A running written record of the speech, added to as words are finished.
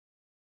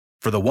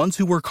For the ones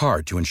who work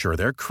hard to ensure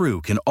their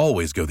crew can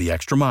always go the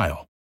extra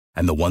mile,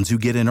 and the ones who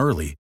get in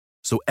early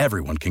so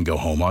everyone can go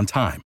home on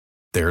time,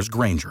 there's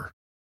Grainger,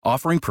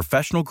 offering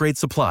professional-grade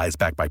supplies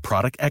backed by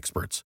product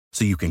experts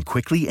so you can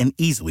quickly and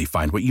easily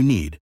find what you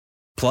need.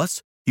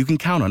 Plus, you can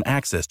count on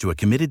access to a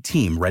committed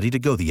team ready to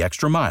go the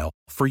extra mile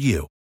for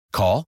you.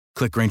 Call,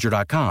 click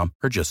Grainger.com,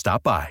 or just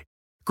stop by.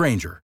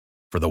 Grainger,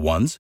 for the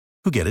ones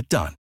who get it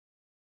done.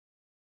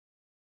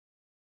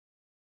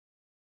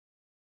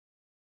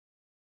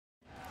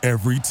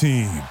 Every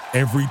team,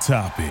 every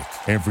topic,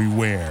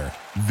 everywhere.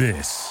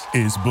 This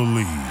is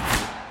Believe.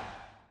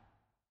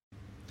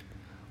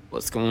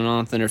 What's going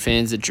on, Thunder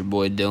fans? It's your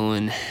boy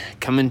Dylan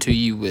coming to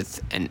you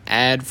with an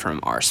ad from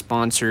our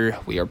sponsor.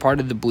 We are part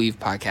of the Believe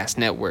Podcast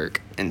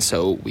Network, and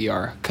so we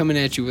are coming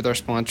at you with our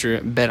sponsor,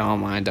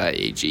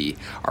 BetOnline.ag.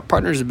 Our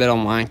partners at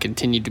BetOnline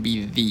continue to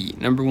be the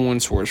number one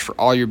source for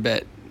all your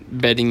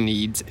betting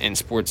needs and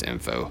sports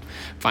info.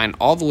 Find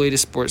all the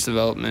latest sports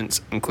developments,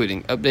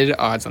 including updated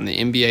odds on the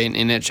NBA and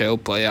NHL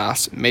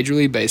playoffs, Major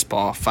League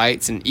Baseball,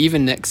 fights, and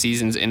even next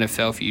season's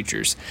NFL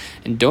futures.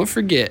 And don't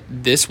forget,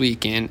 this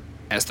weekend,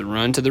 as the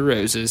Run to the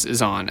Roses is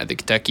on at the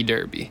Kentucky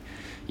Derby.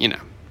 You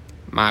know,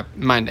 my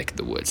neck of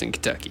the woods in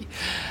Kentucky.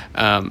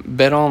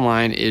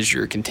 BetOnline is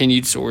your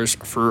continued source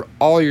for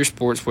all your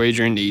sports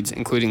wagering needs,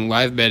 including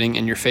live betting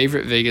and your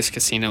favorite Vegas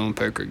casino and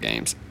poker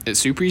games. It's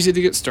super easy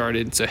to get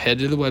started, so head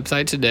to the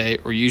website today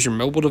or use your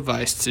mobile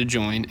device to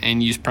join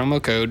and use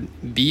promo code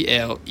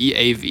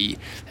BLEAV.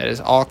 That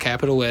is all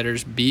capital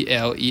letters,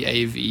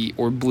 BLEAV,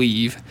 or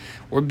Believe,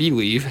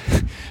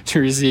 to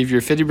receive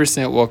your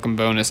 50% welcome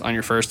bonus on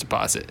your first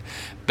deposit.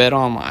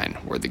 BetOnline,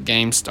 where the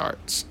game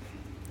starts.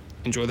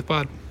 Enjoy the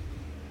pod.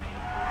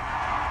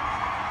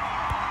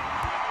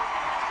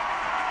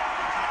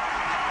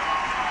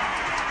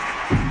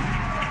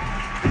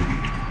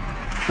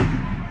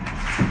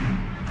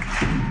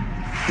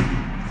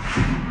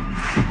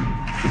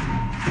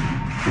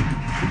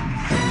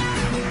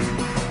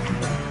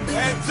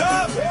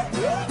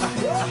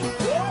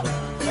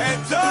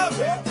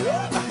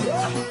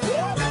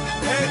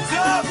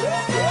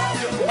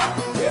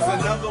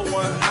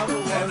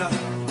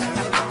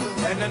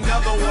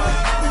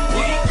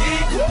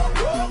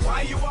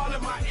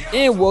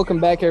 And welcome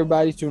back,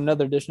 everybody, to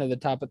another edition of the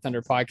Top of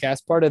Thunder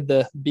podcast, part of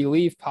the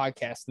Believe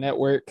Podcast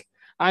Network.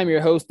 I'm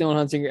your host, Dylan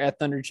Hunsinger at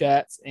Thunder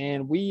Chats,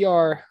 and we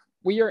are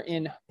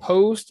in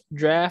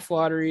post-draft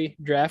lottery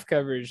draft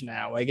coverage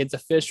now. Like, it's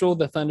official.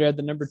 The Thunder had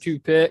the number 2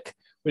 pick.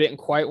 We didn't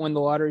quite win the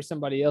lottery.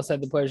 Somebody else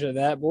had the pleasure of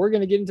that, but we're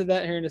going to get into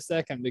that here in a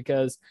second,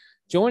 because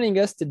joining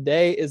us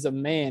today is a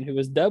man who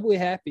is doubly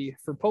happy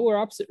for polar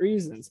opposite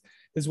reasons.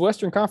 His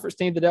Western Conference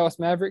team, the Dallas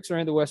Mavericks, are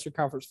in the Western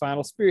Conference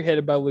Finals,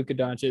 spearheaded by Luka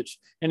Doncic,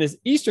 and his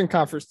Eastern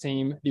Conference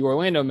team, the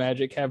Orlando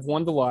Magic, have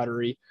won the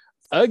lottery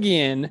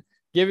again,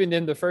 giving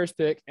them the first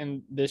pick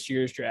in this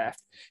year's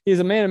draft. He is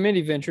a man of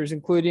many ventures,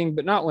 including,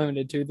 but not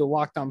limited to, the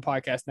Locked On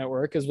Podcast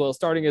Network, as well as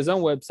starting his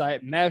own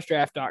website,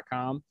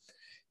 MavsDraft.com.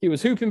 He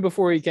was hooping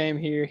before he came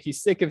here.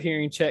 He's sick of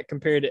hearing Chet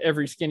compared to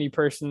every skinny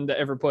person to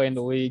ever play in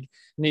the league.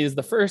 And he is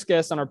the first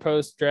guest on our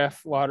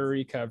post-draft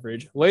lottery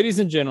coverage. Ladies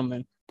and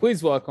gentlemen,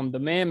 please welcome the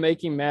man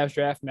making Mavs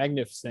draft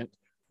magnificent,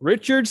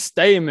 Richard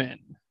Stayman.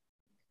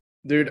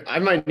 Dude, I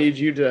might need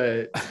you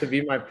to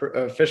be my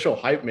official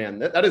hype man.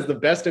 That is the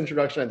best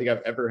introduction I think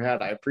I've ever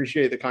had. I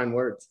appreciate the kind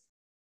words.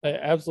 Hey,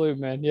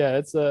 absolutely, man.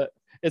 Yeah,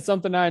 it's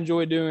something I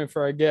enjoy doing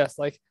for our guests,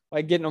 like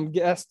getting them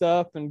gassed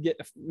up and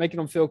making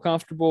them feel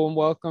comfortable and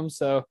welcome.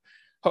 So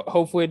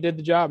hopefully it did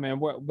the job, man.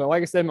 But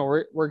like I said, man,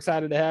 we're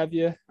excited to have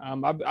you.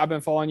 I've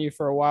been following you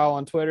for a while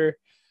on Twitter.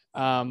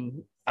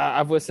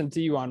 I've listened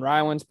to you on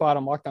Ryland's pod.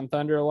 I'm Locked on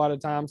Thunder a lot of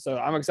times, so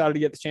I'm excited to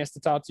get the chance to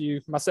talk to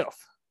you myself.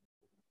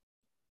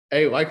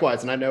 Hey,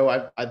 likewise. And I know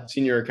I've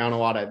seen your account a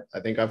lot. I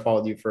think I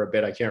followed you for a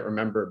bit. I can't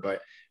remember,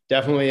 but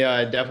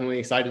definitely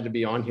excited to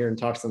be on here and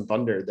talk some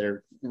Thunder.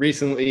 They're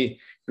recently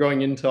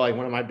growing into like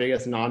one of my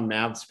biggest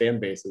non-Mavs fan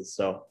bases.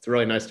 So it's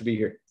really nice to be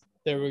here.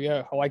 There we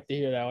go. I like to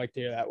hear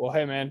that. Well,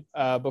 hey, man,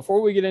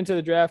 before we get into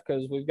the draft,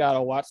 because we've got a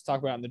lot to talk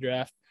about in the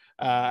draft,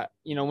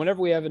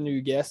 whenever we have a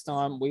new guest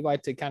on, we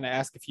like to kind of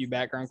ask a few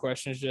background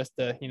questions just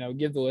to,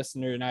 give the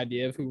listener an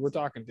idea of who we're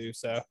talking to.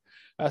 So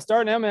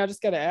starting out, man, I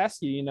just got to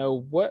ask you,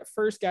 what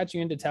first got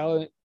you into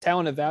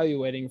talent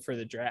evaluating for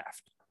the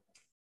draft?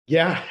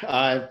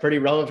 Yeah, pretty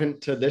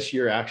relevant to this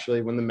year,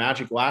 actually. When the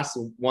Magic last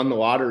won the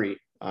lottery,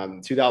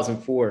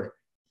 2004,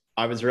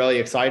 I was really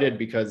excited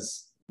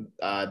because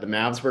the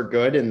Mavs were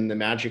good and the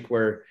Magic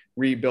were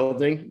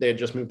rebuilding. They had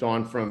just moved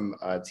on from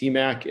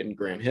T-Mac and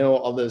Grant Hill,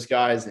 all those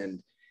guys,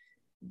 and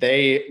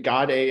they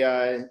got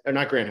or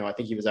not Grant Hill, I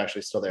think he was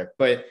actually still there.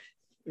 But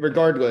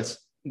regardless,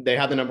 they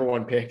had the number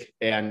 1 pick,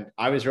 and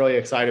I was really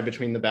excited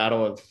between the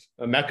battle of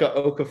Emeka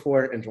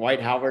Okafor and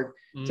Dwight Howard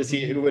to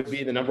see who would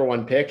be the number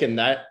 1 pick. And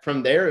that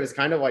from there, it was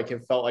kind of like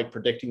it felt like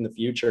predicting the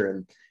future.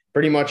 And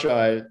pretty much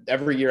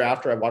every year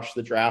after I watched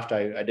the draft,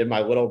 I did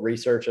my little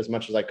research as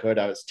much as I could.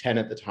 I was 10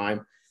 at the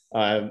time.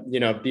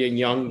 Being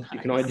young, you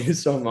can only do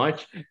so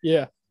much.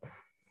 Yeah.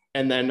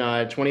 And then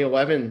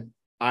 2011,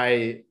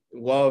 I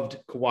loved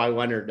Kawhi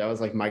Leonard. That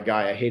was like my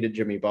guy. I hated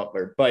Jimmy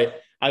Butler,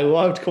 but I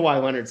loved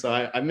Kawhi Leonard. So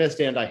I missed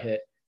and I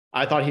hit.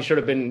 I thought he should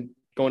have been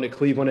going to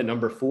Cleveland at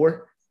number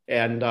 4.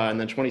 And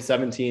then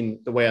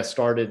 2017, the way I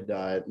started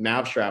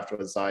Mavs draft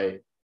was I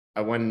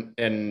went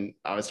and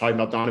I was talking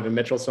about Donovan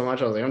Mitchell so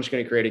much. I was like, I'm just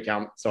going to create an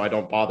account so I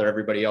don't bother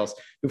everybody else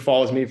who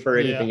follows me for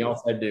anything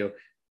else I do.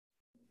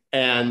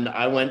 And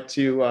I went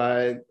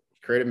to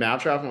create a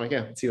Mavs draft. I'm like,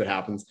 yeah, let's see what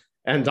happens.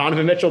 And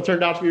Donovan Mitchell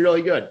turned out to be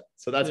really good.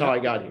 So that's how I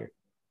got here.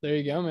 There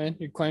you go, man.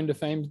 Your claim to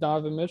fame is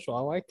Donovan Mitchell.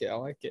 I like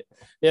it.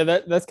 Yeah,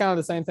 that's kind of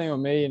the same thing with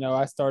me. You know,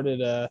 I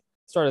started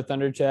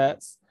Thunder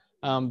Chats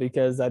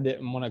because I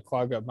didn't want to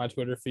clog up my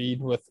Twitter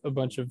feed with a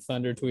bunch of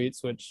Thunder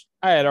tweets, which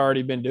I had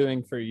already been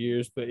doing for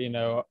years. But, you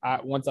know,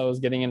 once I was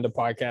getting into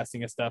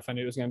podcasting and stuff, I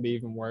knew it was going to be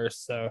even worse.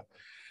 So,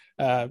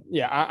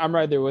 I'm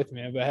right there with you,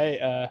 man. But,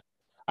 hey,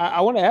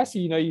 I want to ask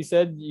you, you know, you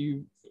said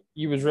you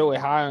was really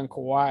high on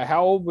Kawhi.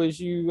 How old was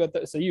you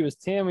so you was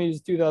 10 when you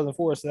was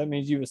 2004. So that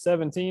means you was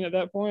 17 at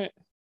that point.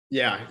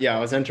 Yeah. I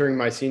was entering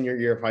my senior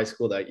year of high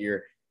school that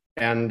year.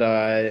 And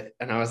I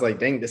was like,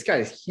 dang, this guy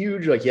is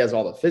huge. Like he has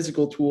all the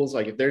physical tools.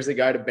 Like if there's a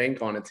guy to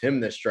bank on, it's him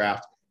this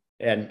draft.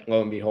 And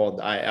lo and behold,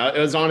 it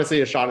was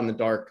honestly a shot in the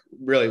dark,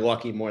 really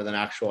lucky more than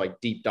actual like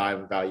deep dive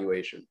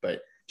evaluation.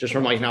 But just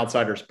from like an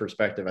outsider's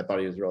perspective, I thought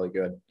he was really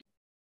good.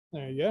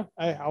 There you go.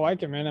 I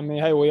like it, man. I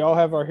mean, hey, we all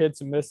have our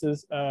hits and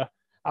misses.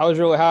 I was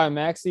really high on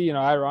Maxey. You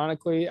know,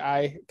 ironically,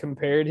 I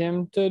compared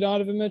him to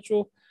Donovan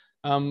Mitchell,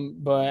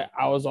 but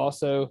I was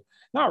also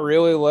not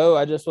really low.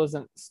 I just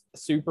wasn't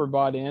super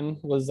bought in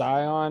with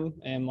Zion,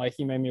 and like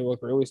he made me look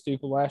really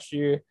stupid last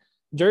year.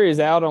 Jury's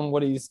out on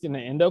what he's going to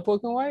end up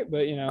looking like,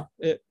 but you know,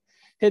 it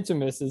hits and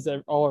misses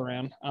all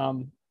around.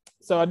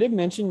 So I did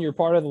mention you're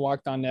part of the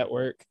Locked On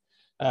Network.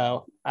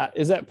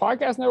 Is that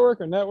podcast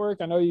network or network?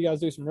 I know you guys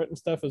do some written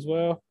stuff as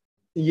well.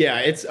 Yeah,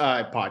 it's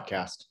a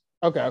podcast.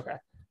 Okay.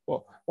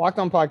 Well, Locked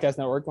On Podcast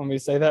Network. Let me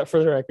say that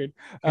for the record.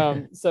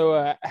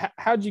 So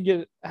how'd you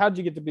get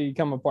to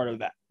become a part of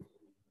that?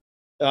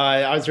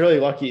 I was really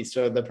lucky.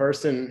 So the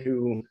person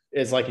who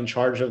is like in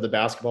charge of the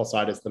basketball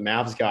side is the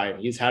Mavs guy. And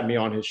he's had me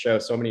on his show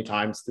so many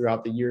times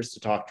throughout the years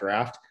to talk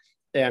draft.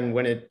 And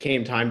when it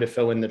came time to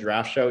fill in the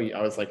draft show,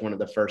 I was like one of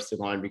the first in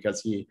line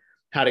because he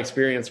had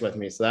experience with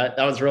me. So that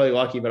was really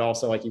lucky, but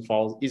also like he's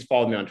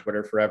followed me on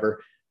Twitter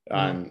forever.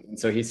 And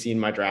so he's seen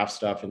my draft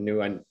stuff and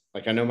knew I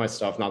know my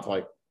stuff, not to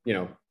like, you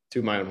know,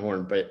 toot my own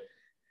horn, but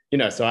you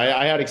know, so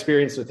I had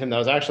experience with him. That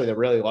was actually the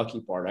really lucky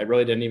part. I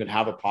really didn't even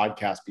have a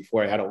podcast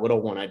before. I had a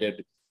little one I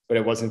did, but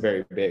it wasn't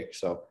very big.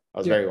 So I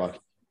was very lucky.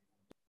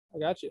 I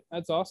got you.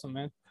 That's awesome,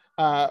 man.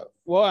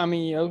 Well, I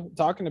mean, you know,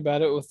 talking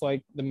about it with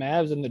like the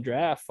Mavs and the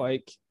draft,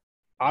 like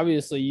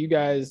obviously you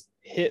guys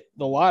hit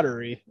the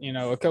lottery, you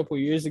know, a couple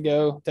of years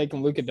ago,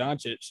 taking Luka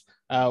Doncic.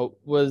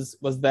 Was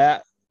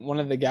that one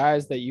of the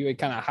guys that you had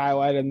kind of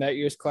highlighted in that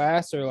year's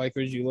class, or like,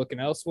 was you looking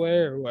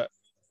elsewhere or what?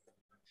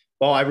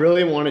 Well, I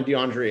really wanted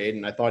DeAndre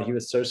Ayton. I thought he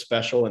was so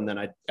special. And then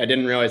I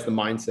didn't realize the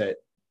mindset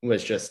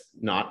was just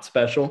not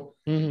special.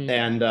 Mm-hmm.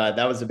 And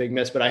that was a big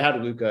miss, but I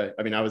had Luka.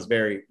 I mean, I was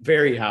very,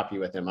 very happy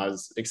with him. I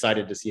was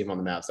excited to see him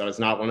on the Mavs. I was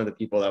not one of the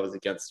people that was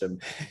against him.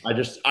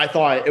 I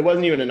thought it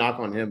wasn't even a knock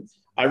on him.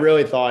 I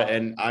really thought,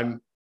 and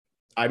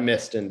I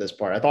missed in this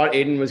part. I thought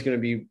Ayton was going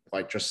to be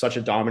like just such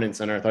a dominant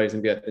center. I thought he was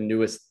going to be at the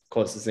newest,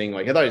 closest thing.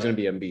 Like I thought he was going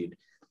to be Embiid.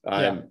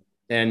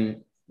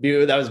 And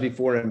that was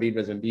before Embiid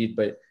was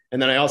Embiid.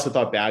 And then I also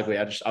thought Bagley.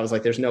 I was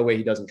like, there's no way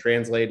he doesn't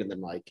translate. And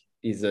then like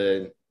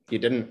it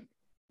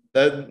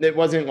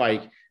wasn't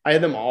like I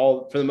had them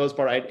all for the most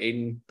part. I had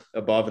Ayton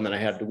above, and then I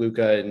had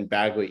Luka and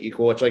Bagley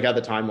equal, which like at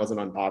the time wasn't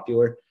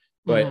unpopular,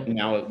 but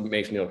now it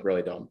makes me look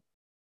really dumb.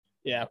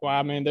 Yeah, well,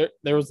 I mean,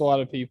 there was a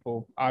lot of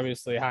people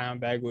obviously high on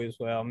Bagley as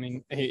well. I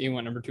mean, he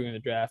went number 2 in the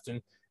draft,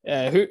 and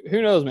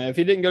who knows, man? If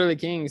he didn't go to the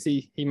Kings,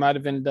 he might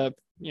have ended up,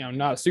 you know,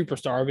 not a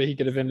superstar, but he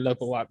could have ended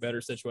up a lot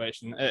better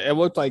situation. It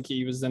looked like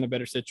he was in a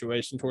better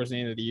situation towards the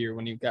end of the year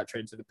when he got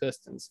traded to the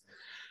Pistons.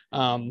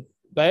 But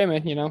hey,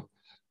 man, you know,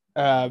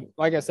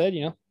 like I said,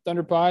 you know,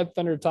 Thunder Pod,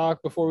 Thunder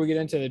Talk. Before we get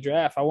into the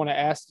draft, I want to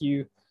ask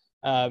you,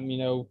 you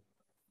know,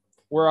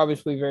 we're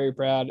obviously very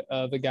proud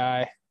of the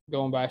guy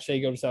going by Shai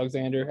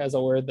Gilgeous-Alexander, as I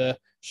wear the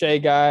Shai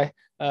Guy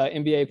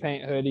NBA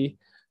Paint hoodie.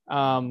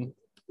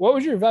 What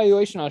was your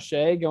evaluation on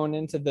Shai going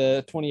into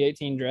the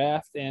 2018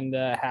 draft, and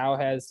how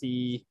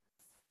he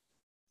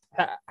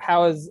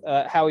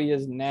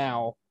is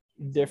now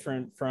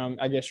different from,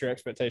 I guess, your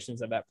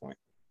expectations at that point?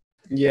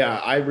 Yeah,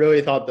 I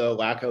really thought the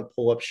lack of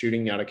pull-up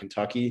shooting out of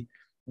Kentucky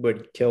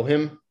would kill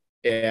him,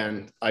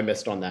 and I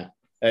missed on that.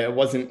 It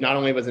wasn't, not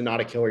only was it not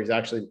a killer, he's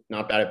actually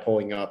not bad at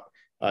pulling up.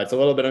 It's a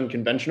little bit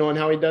unconventional in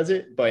how he does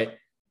it, but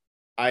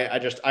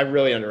I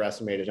really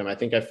underestimated him. I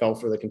think I fell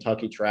for the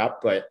Kentucky trap,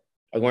 but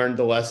I learned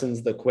the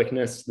lessons, the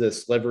quickness, the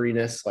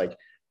sliveriness. Like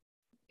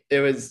it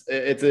was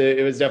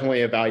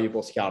definitely a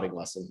valuable scouting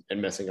lesson and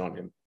missing on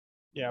him.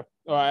 Yeah.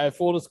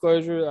 Full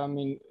disclosure, I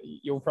mean,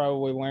 you'll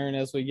probably learn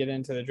as we get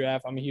into the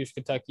draft. I'm a huge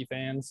Kentucky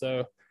fan,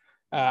 so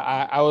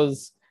I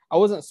I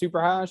wasn't super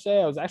high on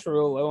Shea. I was actually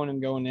real low on him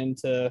going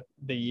into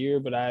the year,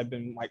 but I had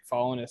been like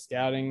following his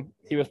scouting.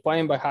 He was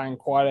playing behind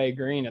Quade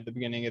Green at the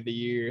beginning of the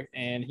year,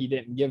 and he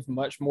didn't give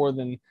much more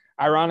than,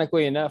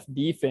 ironically enough,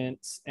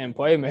 defense and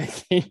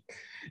playmaking.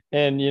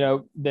 And,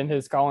 then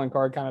his calling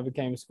card kind of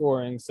became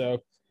scoring.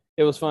 So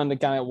it was fun to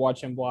kind of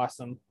watch him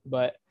blossom.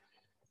 But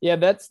yeah,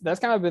 that's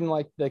kind of been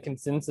like the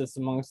consensus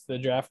amongst the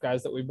draft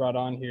guys that we brought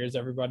on here, is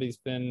everybody's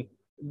been,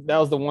 that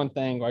was the one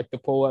thing, like the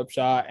pull-up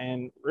shot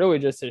and really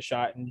just his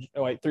shot and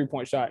like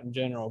three-point shot in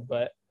general.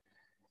 But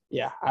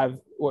yeah,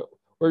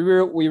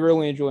 we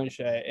really enjoy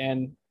Shea.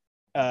 And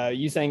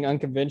you saying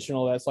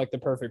unconventional, that's like the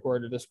perfect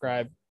word to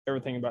describe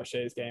everything about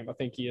Shea's game. I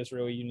think he has a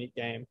really unique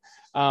game.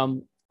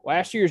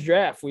 Last year's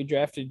draft, we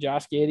drafted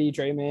Josh Giddey,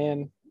 Trey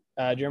Mann,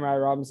 Jeremiah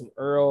Robinson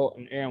Earl,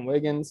 and Aaron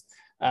Wiggins.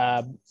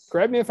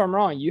 Correct me if I'm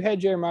wrong, you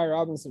had Jeremiah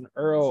Robinson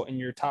Earl in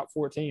your top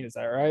 14, is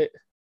that right?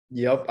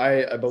 Yep,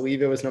 I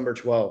believe it was number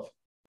 12.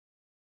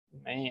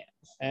 Man,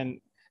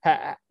 and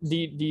do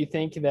you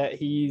think that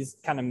he's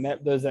kind of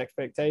met those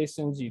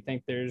expectations? Do you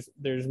think there's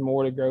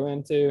more to grow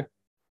into?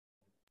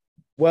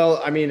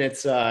 Well, I mean,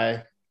 it's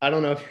I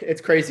don't know.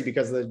 It's crazy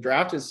because the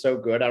draft is so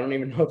good. I don't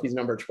even know if he's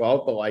number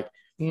 12, but like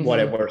what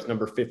it was,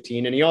 number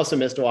 15. And he also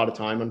missed a lot of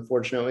time,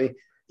 unfortunately.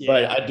 Yeah.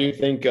 But I do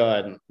think,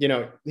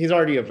 he's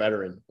already a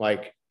veteran.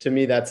 Like, to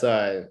me, that's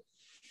I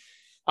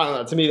don't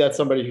know. To me, that's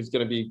somebody who's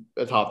going to be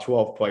a top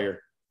 12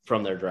 player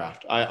from their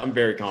draft. I'm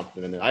very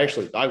confident in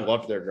it. I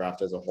loved their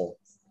draft as a whole.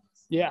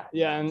 Yeah.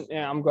 And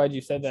I'm glad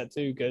you said that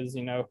too, because,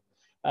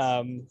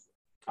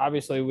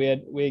 obviously we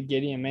had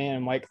Giddey and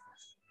Mann. Like,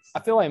 I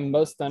feel like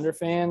most Thunder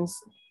fans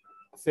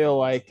feel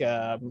like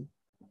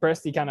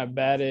Presti kind of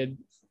batted,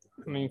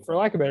 I mean, for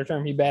lack of a better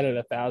term, he batted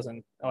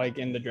 1,000 like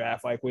in the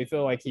draft. Like, we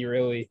feel like he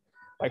really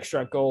like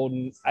struck gold.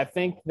 And I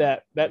think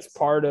that's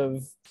part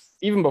of,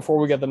 even before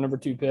we got the number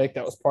 2 pick,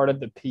 that was part of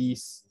the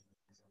piece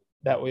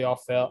that we all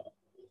felt.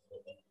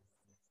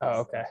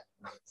 Oh, okay.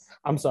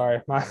 I'm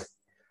sorry.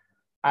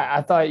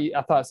 I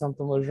thought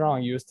something was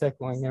wrong. You was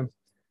tickling him.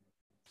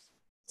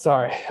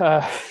 Sorry.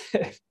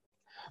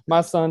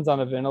 My son's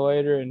on a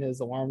ventilator and his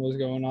alarm was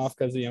going off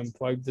because he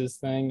unplugged his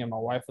thing and my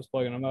wife was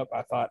plugging him up.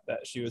 I thought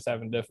that she was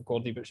having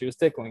difficulty, but she was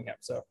tickling him.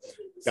 So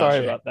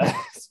sorry about that.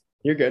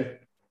 You're good.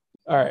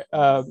 All right.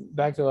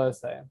 Back to what I was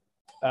saying.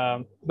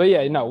 But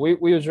yeah, no, we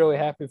was really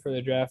happy for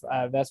the draft.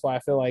 That's why I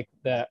feel like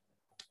that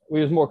we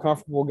was more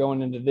comfortable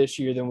going into this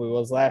year than we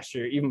was last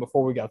year, even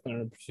before we got the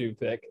number 2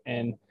 pick.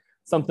 And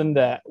something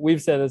that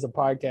we've said as a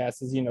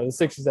podcast is, the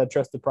Sixers have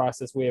trust the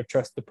process. We have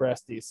trust the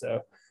Presti. So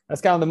that's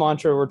kind of the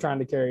mantra we're trying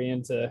to carry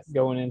into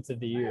going into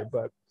the year.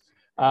 But,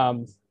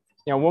 one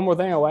more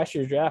thing on last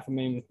year's draft. I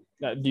mean,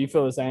 do you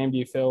feel the same? Do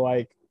you feel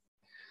like,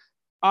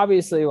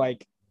 obviously,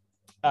 like,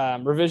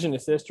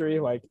 revisionist history,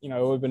 like, it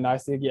would have been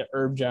nice to get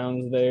Herb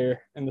Jones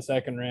there in the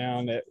second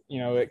round. It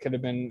could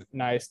have been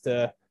nice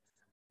to,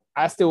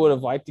 I still would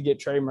have liked to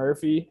get Trey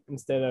Murphy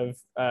instead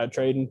of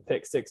trading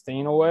pick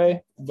 16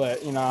 away.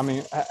 But,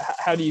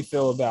 how do you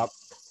feel about,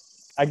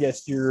 I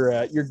guess,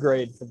 your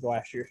grade for the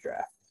last year's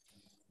draft?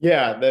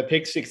 Yeah, the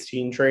pick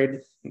 16 trade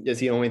is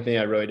the only thing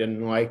I really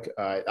didn't like.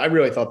 I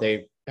really thought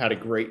they had a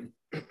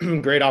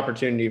great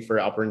opportunity for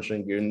Alperen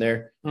Sengun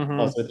there.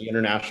 Also, the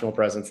international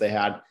presence they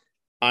had.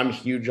 I'm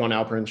huge on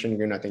Alperen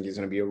Sengun. I think he's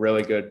going to be a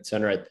really good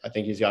center. I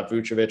think he's got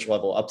Vucevic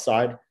level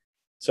upside.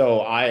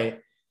 So I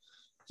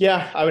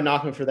would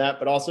knock him for that.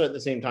 But also at the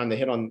same time, they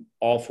hit on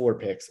all 4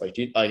 picks. Like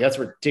that's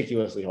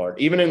ridiculously hard.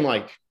 Even in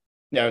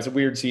it was a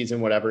weird season,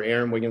 whatever.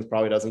 Aaron Wiggins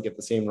probably doesn't get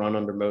the same run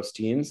under most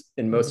teams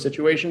in most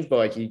situations, but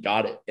like he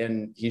got it.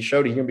 And he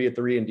showed he can be a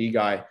 3-and-D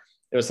guy.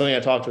 It was something I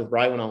talked with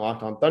Brian on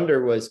Locked On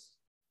Thunder was,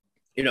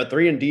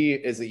 3-and-D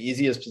is the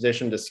easiest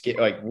position to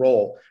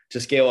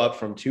scale up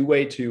from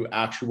two-way to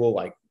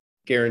actual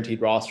guaranteed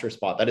roster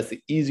spot. That is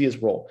the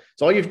easiest role.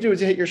 So all you have to do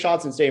is hit your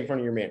shots and stay in front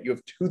of your man. You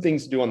have 2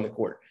 things to do on the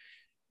court.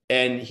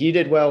 And he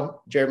did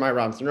well. Jeremiah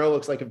Robinson Earl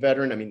looks like a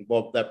veteran. I mean,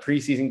 that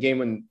preseason game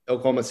when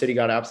Oklahoma City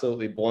got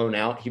absolutely blown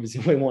out, he was the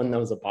only one that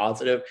was a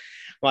positive.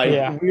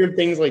 Weird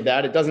things like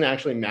that. It doesn't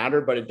actually matter,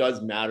 but it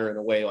does matter in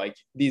a way. Like,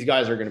 these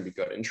guys are going to be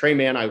good. And Trey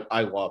Mann,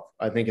 I love.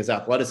 I think his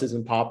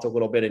athleticism popped a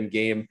little bit in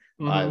game.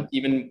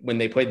 Even when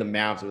they played the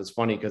Mavs, it was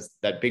funny because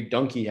that big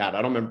dunk he had,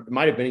 I don't remember, it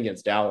might have been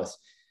against Dallas,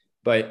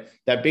 but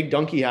that big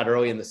dunk he had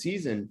early in the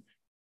season,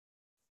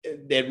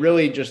 it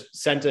really just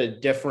sent a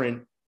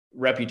different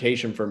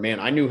reputation for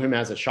Mann. I knew him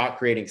as a shot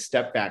creating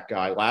step back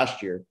guy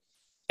last year.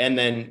 And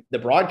then the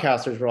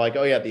broadcasters were like,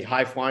 oh yeah, the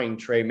high flying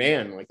Trey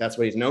Mann, like that's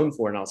what he's known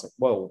for. And I was like,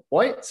 whoa,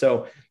 what?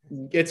 So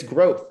it's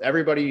growth.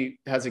 Everybody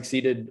has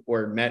exceeded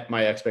or met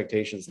my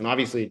expectations. And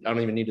obviously I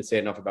don't even need to say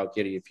enough about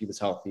Giddey if he was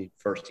healthy,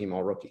 first team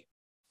all rookie.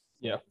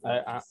 Yeah.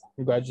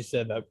 I'm glad you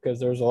said that because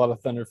there was a lot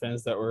of Thunder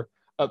fans that were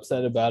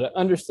upset about it.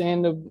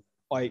 Understandably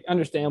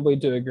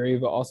to agree,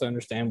 but also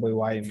understandably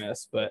why he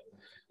missed. But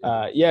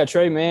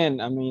Trey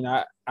Mann, I mean,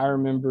 I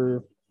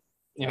remember,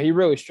 he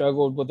really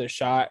struggled with his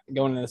shot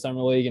going into the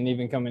summer league and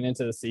even coming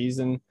into the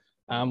season.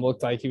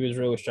 Looked like he was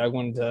really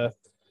struggling to,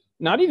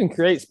 not even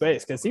create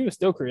space, because he was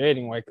still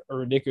creating like a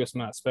ridiculous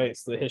amount of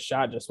space. His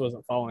shot just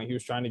wasn't falling. He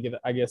was trying to get,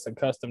 I guess,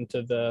 accustomed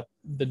to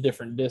the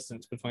different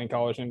distance between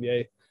college and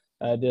NBA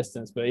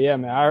distance. But yeah,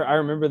 man, I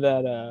remember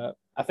that.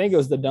 I think it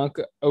was the dunk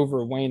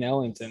over Wayne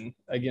Ellington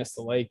against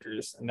the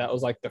Lakers, and that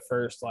was like the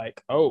first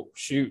like, oh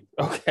shoot,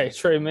 okay,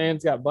 Trey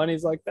Mann's got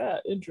bunnies like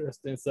that.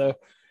 Interesting. So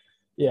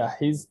yeah,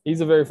 he's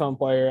a very fun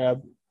player.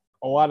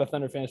 A lot of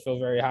Thunder fans feel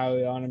very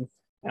highly on him,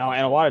 and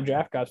a lot of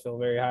draft guys feel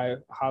very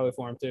highly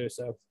for him too.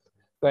 So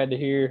glad to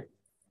hear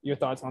your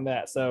thoughts on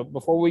that. So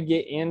before we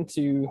get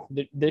into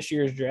this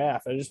year's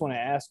draft, I just want to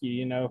ask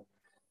you,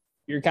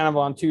 you're kind of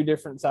on two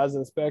different sides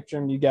of the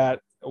spectrum. You got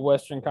a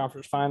Western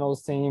Conference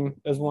Finals team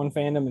as one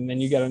fandom, and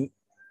then you got a,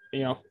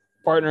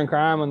 partner in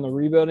crime on the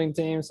rebuilding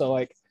team. So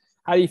like,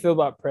 how do you feel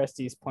about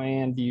Presti's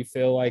plan? Do you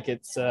feel like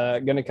it's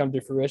going to come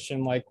to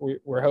fruition like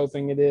we're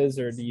hoping it is,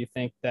 or do you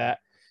think that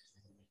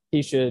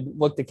he should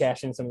look to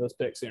cash in some of those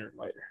picks sooner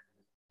or later?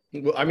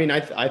 Well, I mean,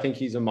 I think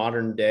he's a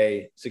modern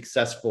day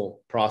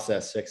successful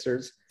process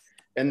Sixers.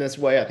 In this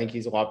way, I think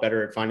he's a lot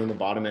better at finding the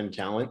bottom end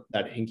talent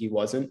that Hinkie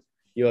wasn't.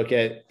 You look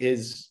at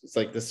it's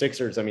like the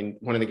Sixers. I mean,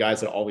 one of the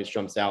guys that always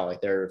jumps out,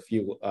 like there are a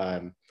few,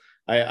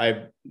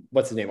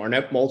 what's his name?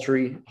 Arnett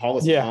Moultrie,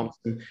 Hollis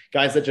Thompson,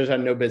 guys that just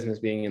had no business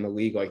being in the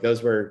league. Like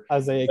those were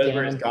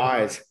his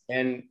guys.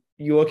 And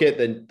you look at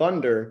the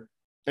Thunder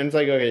and it's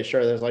like, okay,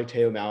 sure. There's like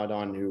Teo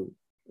Maledon who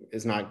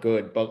is not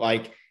good, but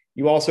like,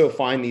 you also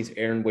find these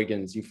Aaron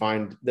Wiggins. You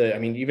find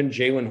even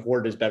Jalen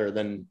Horde is better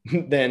than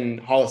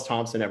Hollis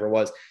Thompson ever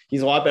was.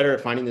 He's a lot better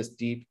at finding this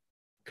deep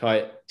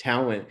cut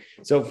talent.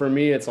 So for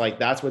me, it's like,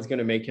 that's what's going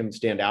to make him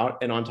stand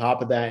out. And on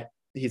top of that,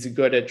 he's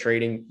good at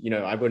trading.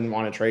 I wouldn't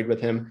want to trade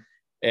with him.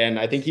 And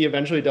I think he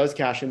eventually does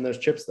cash in those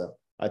chips though.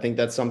 I think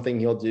that's something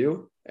he'll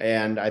do.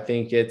 And I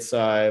think it's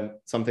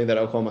something that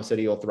Oklahoma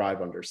City will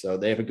thrive under. So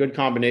they have a good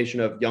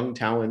combination of young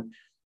talent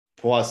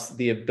plus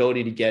the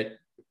ability to get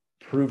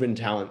proven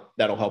talent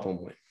that'll help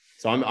them win.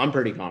 So I'm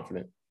pretty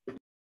confident.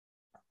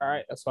 All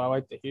right, that's what I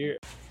like to hear.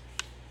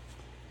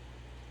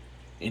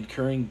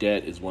 Incurring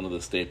debt is one of the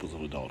staples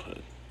of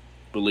adulthood.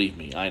 Believe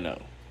me, I know.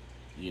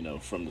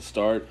 From the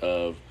start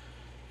of,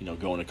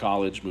 going to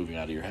college, moving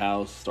out of your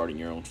house, starting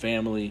your own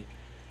family,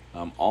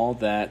 all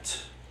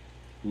that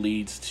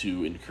leads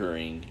to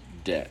incurring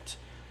debt.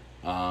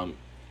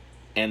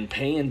 And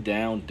paying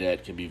down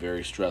debt can be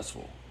very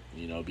stressful.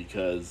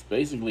 Because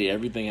basically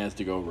everything has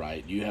to go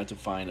right. You have to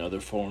find other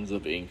forms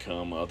of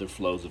income, other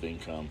flows of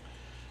income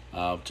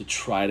to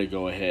try to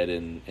go ahead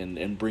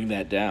and bring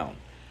that down.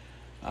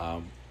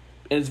 And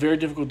it's very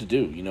difficult to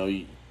do.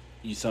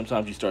 You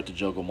sometimes you start to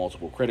juggle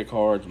multiple credit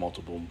cards,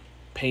 multiple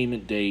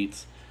payment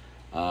dates,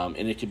 and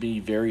it can be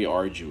very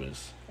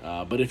arduous.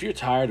 But if you're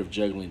tired of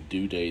juggling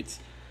due dates,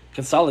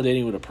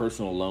 consolidating with a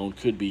personal loan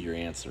could be your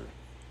answer.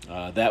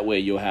 That way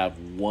you'll have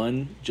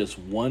just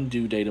one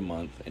due date a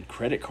month, and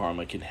Credit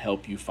Karma can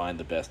help you find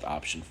the best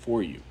option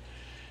for you.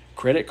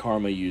 Credit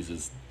Karma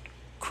uses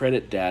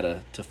credit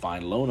data to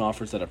find loan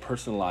offers that are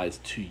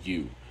personalized to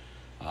you,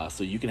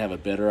 so you can have a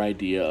better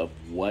idea of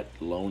what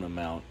loan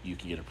amount you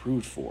can get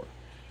approved for.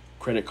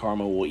 Credit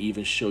Karma will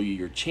even show you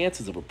your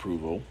chances of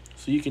approval,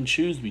 so you can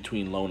choose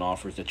between loan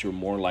offers that you're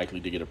more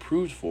likely to get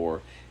approved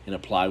for and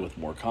apply with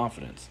more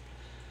confidence.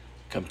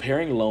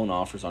 Comparing loan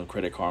offers on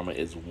Credit Karma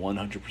is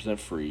 100%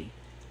 free.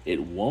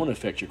 It won't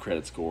affect your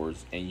credit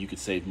scores, and you could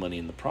save money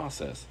in the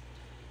process.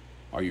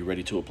 Are you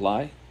ready to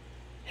apply?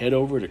 Head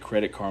over to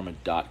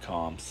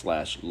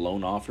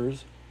creditkarma.com/loan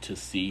offers to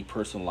see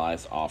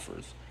personalized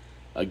offers.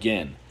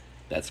 Again,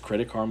 that's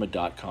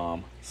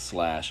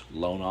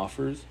creditkarma.com/loan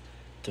offers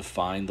to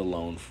find the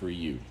loan for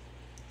you.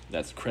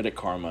 That's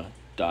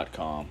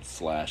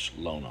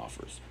creditkarma.com/loan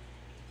offers.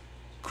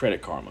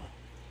 Credit Karma.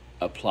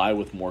 Apply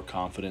with more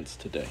confidence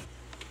today.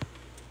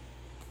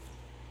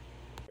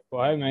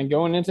 Well, hey, man,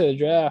 going into the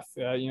draft,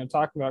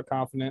 talking about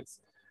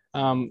confidence,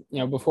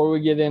 before we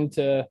get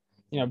into,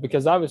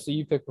 because obviously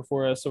you picked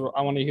before us, so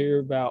I want to hear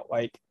about,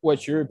 like,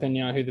 what's your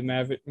opinion on who the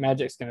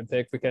Magic's going to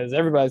pick, because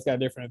everybody's got a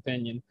different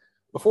opinion.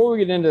 Before we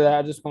get into that,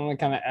 I just want to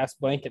kind of ask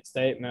blanket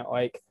statement,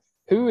 like,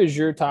 who is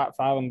your top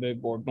 5 on the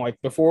big board? Like,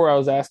 before I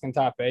was asking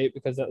top 8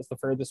 because that was the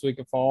furthest we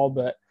could fall,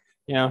 but,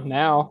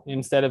 now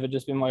instead of it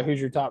just being like, who's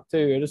your top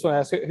 2, I just want to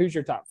ask, who's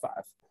your top 5?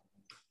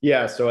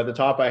 Yeah, so at the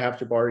top, I have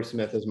Jabari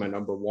Smith as my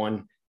number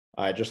 1.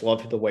 I just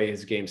love the way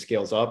his game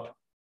scales up.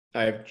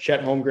 I have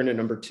Chet Holmgren at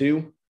number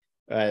 2.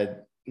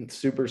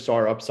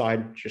 Superstar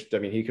upside.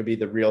 He could be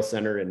the real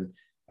center. And,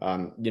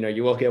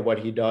 you look at what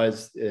he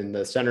does in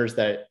the centers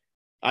that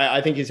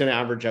I think he's going to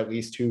average at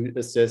least 2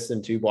 assists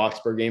and 2 blocks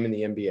per game in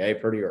the NBA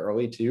pretty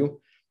early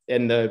too.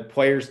 And the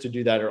players to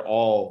do that are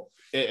all,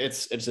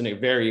 it's in a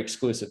very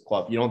exclusive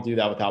club. You don't do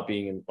that without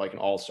being in like an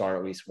all-star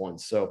at least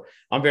once. So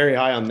I'm very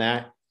high on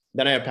that.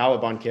 Then I have Paolo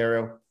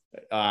Banchero.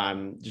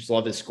 Just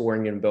love his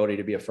scoring and ability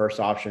to be a first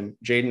option.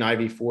 Jaden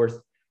Ivey 4th,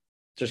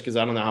 just because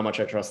I don't know how much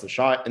I trust the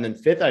shot. And then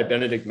 5th, I have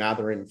Benedict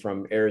Mathurin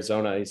from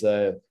Arizona. He's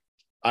I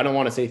don't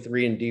want to say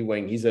 3-and-D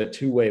wing. He's a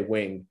 2-way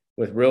wing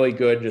with really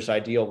good, just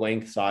ideal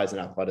length, size,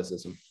 and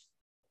athleticism.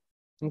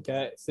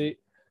 Okay. See,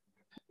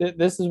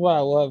 this is what I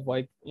love.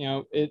 Like, you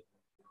know,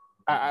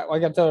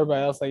 like I tell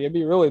everybody else, like it'd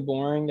be really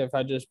boring if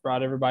I just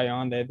brought everybody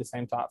on. They had the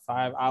same top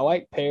five. I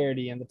like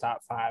parity in the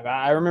top five.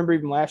 I remember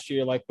even last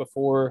year, like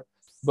before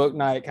Book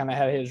Night kind of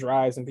had his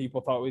rise and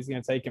people thought we was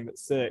going to take him at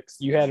 6.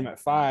 You had him at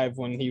 5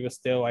 when he was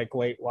still like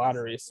late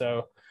lottery.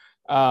 So,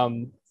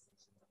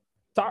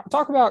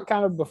 talk about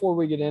kind of before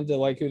we get into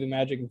like who the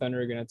Magic and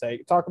Thunder are going to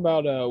take. Talk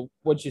about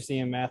what you see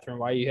in Mathurin,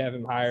 why you have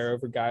him higher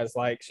over guys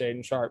like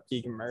Shaedon Sharpe,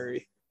 Keegan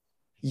Murray.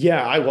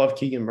 Yeah, I love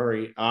Keegan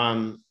Murray.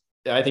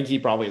 I think he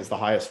probably is the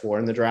highest floor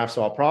in the draft,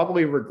 so I'll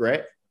probably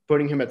regret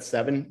putting him at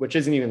 7, which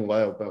isn't even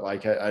low, but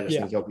like I just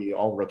think he'll be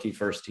all rookie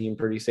first team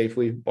pretty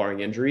safely,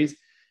 barring injuries.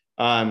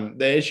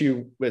 The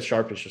issue with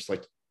Sharpe is just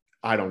like,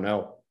 I don't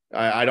know.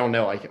 I don't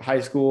know. Like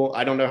high school,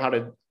 I don't know how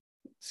to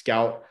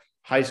scout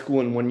high school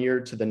in 1 year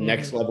to the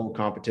next level of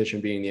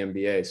competition being the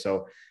NBA.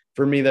 So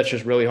for me, that's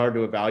just really hard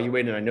to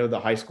evaluate. And I know the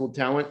high school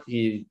talent,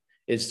 he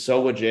is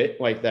so legit,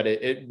 like that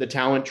the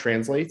talent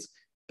translates,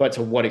 but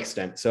to what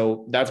extent?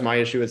 So that's my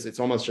issue. Is it's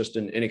almost just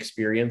an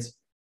inexperience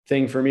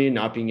thing for me,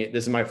 not being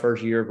this is my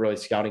first year of really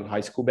scouting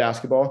high school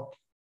basketball.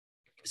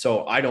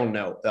 So I don't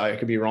know. I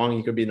could be wrong.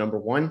 He could be number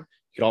 1.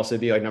 He could also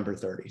be like number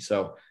 30.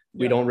 So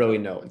we don't really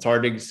know. It's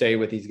hard to say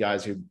with these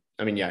guys who,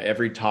 I mean, yeah,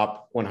 every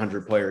top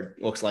 100 player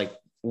looks like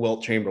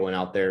Wilt Chamberlain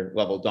out there,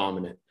 level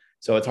dominant.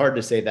 So it's hard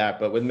to say that.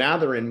 But with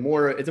Mathurin,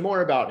 it's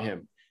more about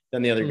him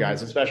than the other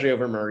guys, especially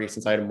over Murray,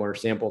 since I had a more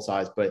sample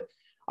size. But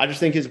I just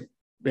think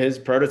his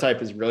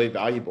prototype is really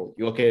valuable.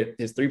 You look at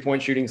his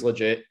 3-point shooting is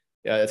legit.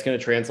 Yeah, it's going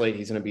to translate.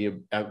 He's going to be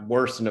at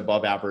worst an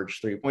above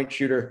average 3-point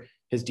shooter.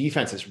 His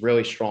defense is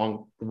really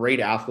strong, great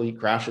athlete,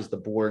 crashes the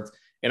boards.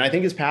 And I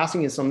think his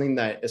passing is something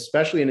that,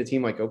 especially in a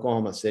team like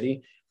Oklahoma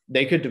City,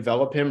 they could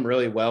develop him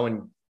really well.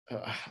 And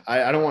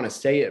I don't want to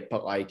say it,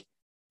 but like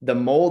the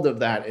mold of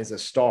that is a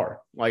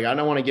star. Like, I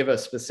don't want to give a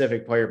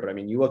specific player, but I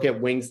mean, you look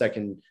at wings that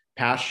can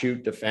pass,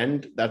 shoot,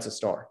 defend, that's a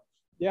star.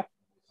 Yeah,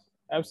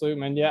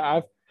 absolutely, man.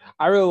 Yeah,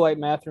 I really like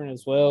Mathurin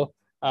as well.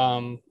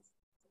 I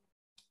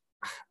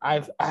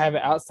have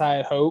an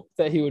outside hope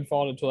that he would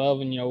fall to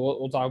 12, and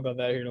we'll talk about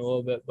that here in a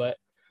little bit. But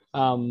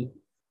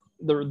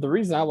the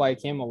reason I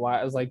like him a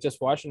lot is like just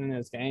watching in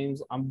his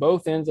games on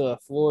both ends of the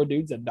floor.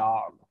 Dude's a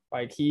dog.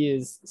 Like, he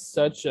is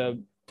such a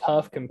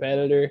tough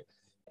competitor,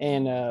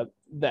 and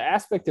the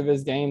aspect of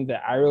his game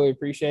that I really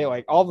appreciate,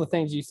 like all the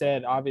things you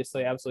said,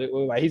 obviously,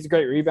 absolutely. Like, he's a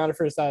great rebounder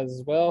for his size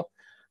as well.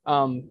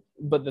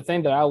 But the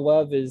thing that I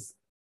love is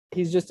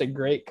he's just a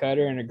great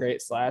cutter and a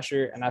great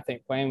slasher. And I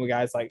think playing with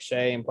guys like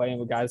Shea and playing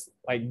with guys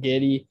like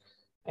Giddey,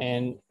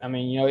 and I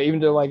mean,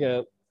 even to like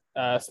a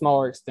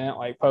smaller extent,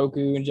 like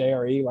Poku and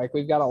JRE, like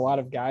we've got a lot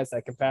of guys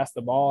that can pass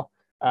the ball.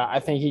 I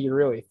think he could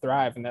really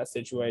thrive in that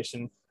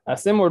situation.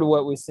 Similar to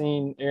what we've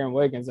seen Aaron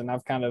Wiggins. And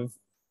I've kind of,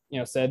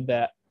 said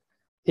that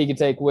he could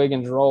take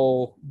Wiggins'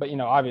 role, but,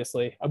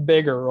 obviously a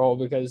bigger role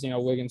because,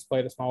 Wiggins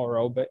played a smaller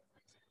role, but,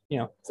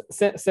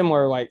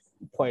 similar like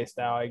play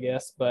style, I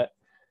guess. But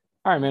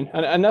all right, man,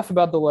 enough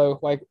about the low.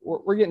 Like,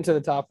 we're getting to the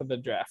top of the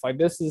draft. Like,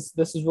 this is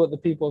what the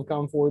people have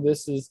come for.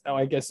 This is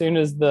like, as soon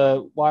as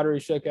the lottery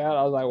shook out,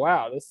 I was like,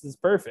 wow, this is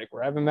perfect.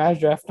 We're having Mavs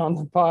draft on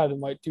the pod in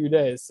like 2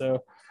 days.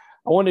 So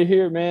I want to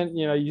hear, man,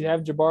 you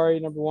have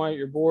Jabari number 1 at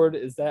your board.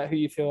 Is that who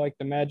you feel like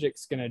the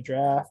Magic's going to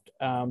draft?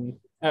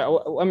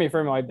 Let me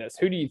frame it like this.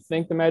 Who do you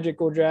think the Magic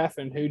will draft,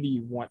 and who do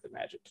you want the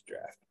Magic to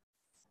draft?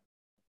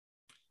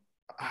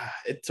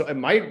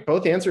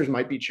 Both answers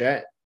might be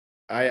Chet.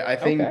 I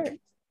think okay.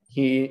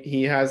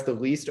 He has the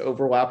least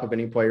overlap of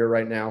any player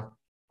right now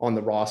on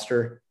the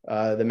roster.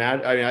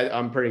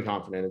 I'm pretty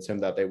confident it's him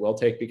that they will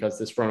take, because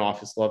this front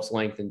office loves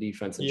length and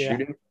defense and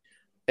shooting.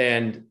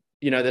 And,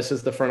 this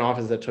is the front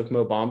office that took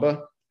Mo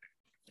Bamba.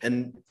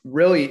 And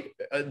really,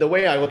 the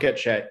way I look at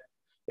Chet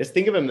is,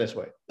 think of him this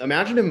way.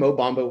 Imagine if Mo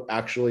Bamba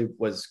actually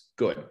was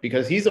good,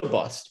 because he's a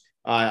bust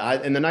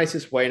in the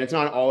nicest way. And it's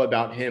not all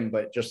about him,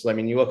 but just,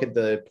 you look at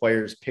the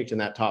players picked in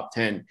that top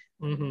 10.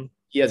 Mm-hmm.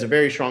 He has a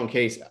very strong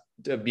case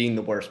of being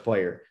the worst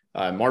player.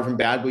 Marvin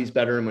Bagley's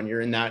better. And when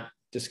you're in that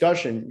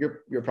discussion,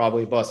 you're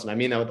probably a bust. And I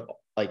mean that with,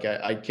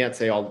 I can't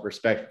say all the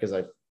respect, because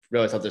I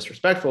realize how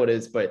disrespectful it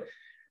is, but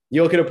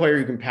you look at a player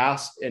who can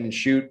pass and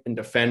shoot and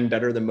defend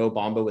better than Mo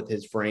Bamba with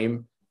his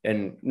frame,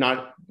 and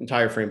not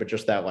entire frame, but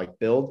just that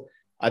build.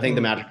 I think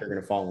the Magic are going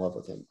to fall in love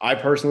with him. I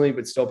personally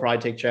would still probably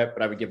take Chet,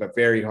 but I would give a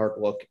very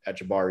hard look at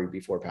Jabari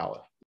before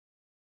Paolo.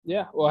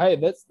 Yeah. Well, hey,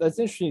 that's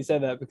interesting you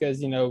said that,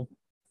 because,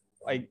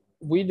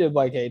 we did a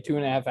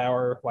 2.5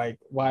 hour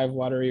live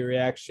lottery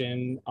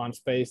reaction on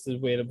Spaces.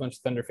 We had a bunch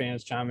of Thunder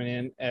fans chiming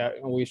in, and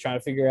we was trying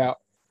to figure out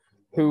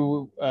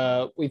who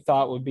we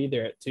thought would be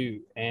there at 2.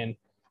 And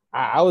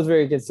I was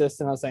very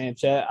consistent on saying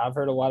Chet. I've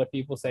heard a lot of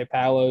people say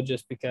Paolo,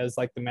 just because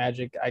the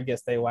Magic, I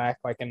guess they lack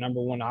a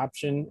number 1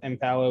 option, and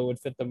Paolo would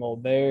fit the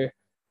mold there.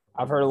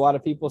 I've heard a lot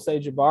of people say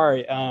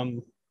Jabari.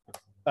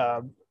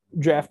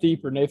 Draft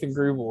Deeper, Nathan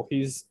Grubel,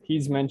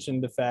 he's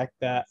mentioned the fact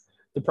that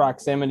the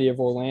proximity of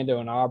Orlando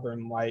and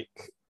Auburn,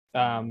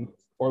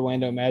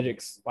 Orlando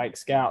Magic's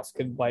scouts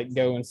could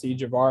go and see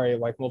Jabari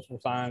multiple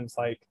times.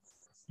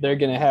 They're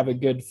going to have a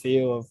good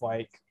feel of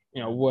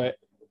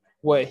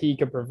what he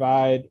could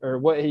provide or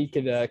what he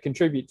could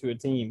contribute to a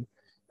team.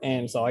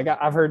 And so like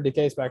I've heard the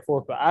case back and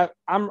forth, but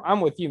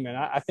I'm with you, man.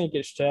 I think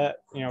it's Chet,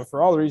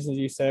 for all the reasons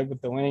you said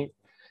with the length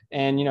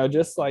and,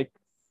 just like,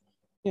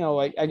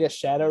 like I guess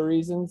shadow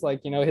reasons,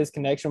 like, his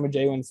connection with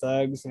Jalen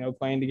Suggs,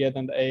 playing together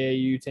on the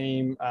AAU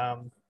team,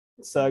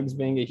 Suggs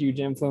being a huge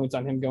influence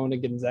on him going to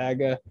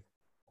Gonzaga.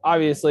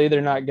 Obviously,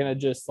 they're not going to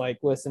just like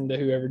listen to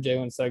whoever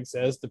Jalen Suggs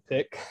says to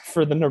pick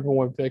for the number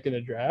one pick in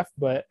the draft,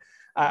 but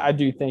I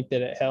do think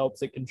that it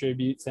helps, it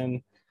contributes.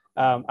 And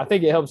I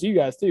think it helps you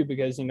guys too,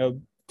 because,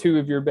 two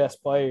of your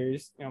best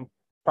players,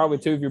 probably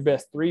two of your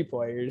best three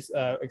players,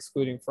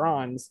 excluding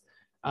Franz,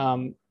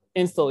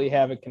 instantly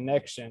have a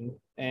connection.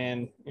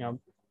 And,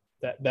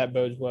 that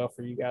bodes well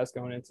for you guys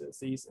going into the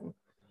season.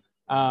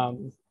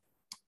 All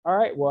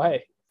right. Well,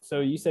 hey,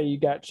 so you say you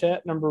got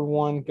Chet number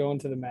one going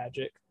to the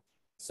Magic.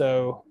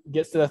 So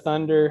gets to the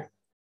Thunder,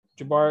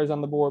 Jabari's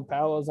on the board,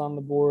 Paolo's on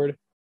the board.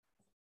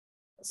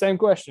 Same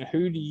question.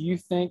 Who do you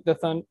think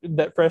that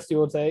Presti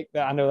will take?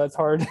 I know that's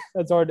hard.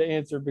 That's hard to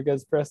answer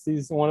because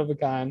Presti's one of a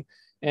kind.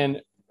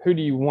 And who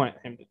do you want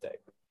him to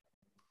take?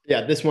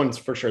 Yeah, this one's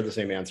for sure the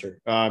same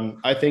answer.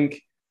 I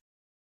think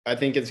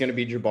it's going to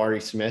be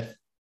Jabari Smith.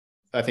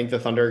 I think the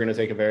Thunder are going to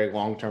take a very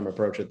long-term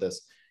approach at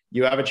this.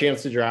 You have a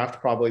chance to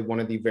draft probably one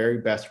of the very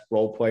best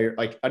role player,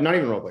 like not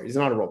even role player. He's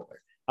not a role player.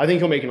 I think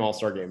he'll make an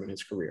all-star game in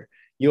his career.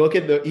 You look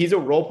at he's a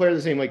role player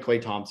the same way Klay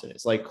Thompson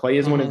is. Like Klay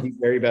is one of the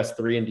very best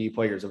 3-and-D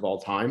players of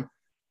all time.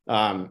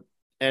 And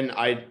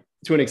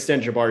to an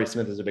extent, Jabari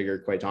Smith is a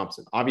bigger Klay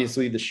Thompson.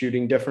 Obviously the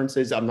shooting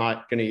differences, I'm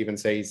not going to even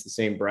say he's the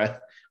same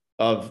breadth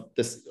of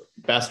this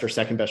best or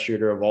second best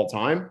shooter of all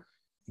time.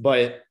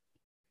 But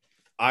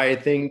I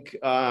think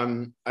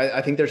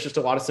I think there's just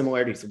a lot of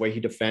similarities. The way he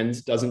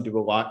defends doesn't do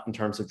a lot in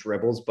terms of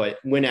dribbles, but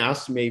when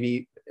asked,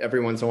 maybe every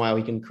once in a while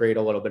he can create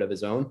a little bit of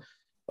his own.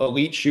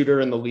 Elite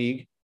shooter in the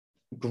league,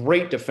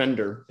 great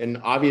defender.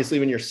 And obviously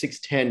when you're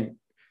 6'10",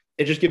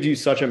 it just gives you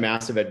such a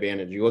massive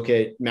advantage. You look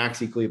at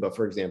Maxi Kleber,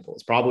 for example,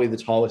 is probably the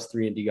tallest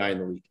 3-and-D guy in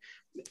the league.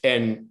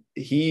 And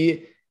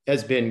he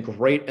has been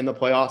great in the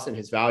playoffs and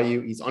his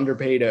value. He's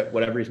underpaid at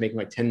whatever he's making,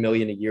 like $10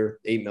 million a year,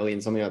 $8 million,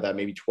 something like that,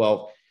 maybe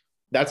 12.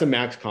 That's a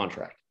max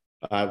contract.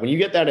 When you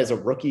get that as a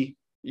rookie,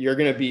 you're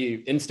going to be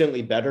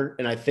instantly better.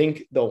 And I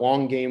think the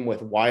long game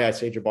with why I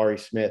say Jabari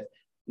Smith,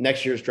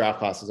 next year's draft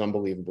class is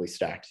unbelievably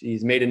stacked.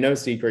 He's made it no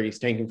secret. He's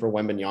tanking for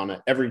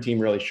Wembanyama. Every team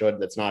really should.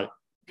 That's not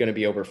going to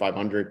be over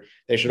 500.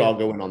 They should all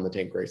go in on the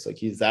tank race. Like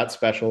he's that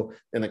special.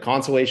 And the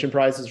consolation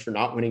prizes for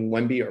not winning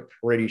Wemby are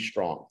pretty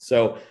strong.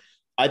 So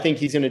I think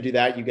he's going to do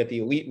that. You get the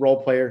elite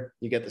role player,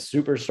 you get the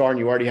superstar, and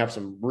you already have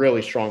some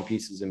really strong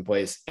pieces in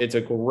place. It's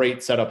a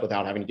great setup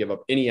without having to give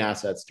up any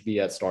assets to be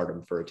at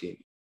stardom for a team.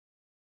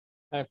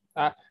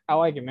 I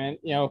like it, man.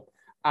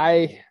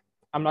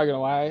 I'm not going to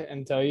lie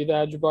and tell you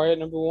that Jabari at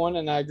number one,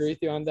 and I agree with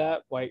you on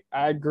that. Like,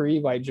 I agree,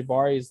 like,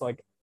 Jabari is,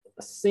 like,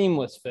 a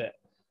seamless fit.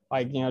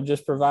 Like,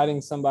 just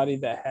providing somebody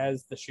that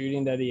has the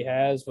shooting that he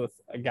has with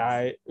a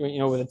guy,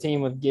 with a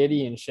team with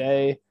Giddey and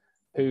Shea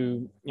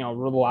who,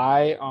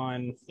 rely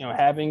on,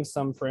 having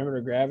some perimeter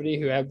gravity,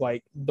 who have,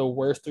 like, the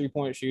worst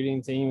three-point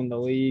shooting team in the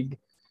league.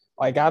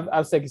 Like,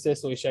 I've said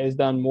consistently, Shea's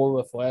done more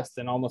with less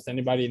than almost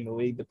anybody in the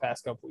league the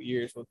past couple of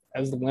years with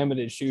as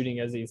limited shooting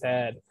as he's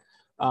had.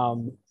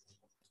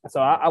 So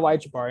I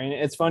like Jabari. And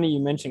it's funny you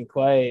mentioned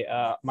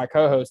Klay. My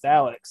co-host,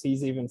 Alex,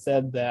 he's even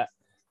said that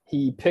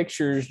he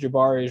pictures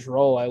Jabari's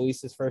role, at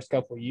least his first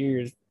couple of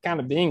years, kind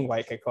of being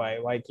like a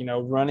Klay, like,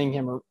 running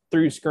him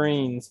through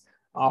screens,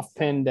 off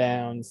pin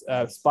downs,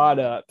 spot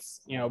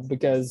ups,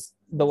 because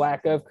the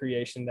lack of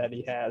creation that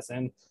he has.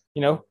 And,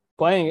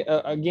 playing,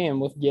 again,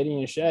 with Giddey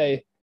and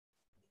Shea,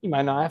 you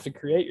might not have to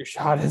create your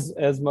shot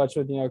as much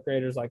with,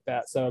 creators like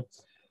that. So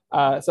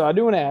I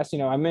do want to ask,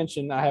 I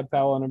mentioned I have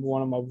Paolo number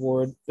one on my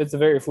board. It's a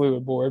very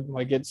fluid board.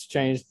 Like it's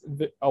changed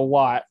a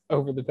lot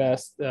over the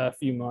past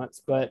few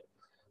months. But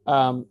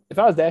if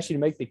I was to ask you to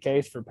make the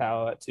case for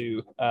Paolo at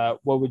 2,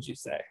 what would you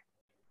say?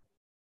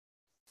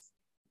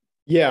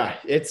 Yeah,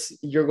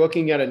 you're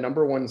looking at a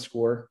number one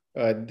scorer.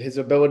 His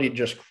ability to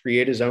just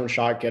create his own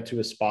shot, get to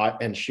a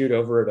spot, and shoot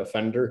over a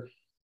defender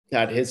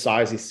at his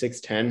size. He's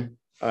 6'10".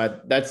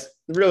 That's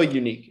really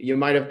unique. You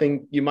might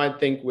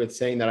think with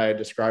saying that I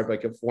described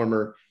like a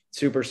former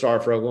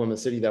superstar for Oklahoma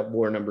City that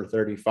wore number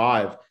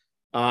 35.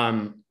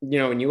 When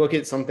you look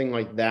at something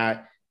like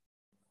that,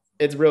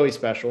 it's really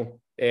special,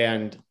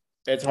 and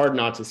it's hard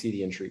not to see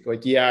the intrigue.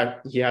 Like, yeah,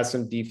 he has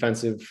some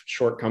defensive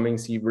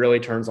shortcomings. He really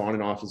turns on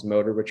and off his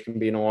motor, which can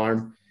be an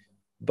alarm.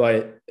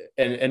 But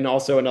and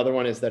also another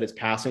one is that his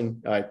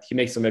passing. He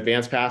makes some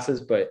advanced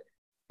passes, but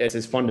it's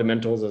his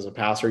fundamentals as a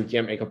passer. He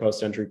can't make a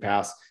post-entry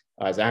pass.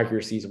 His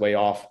accuracy is way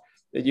off.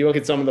 If you look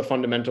at some of the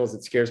fundamentals,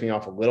 it scares me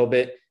off a little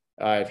bit.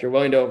 If you're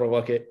willing to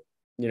overlook it,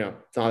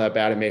 it's not that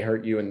bad. It may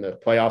hurt you in the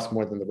playoffs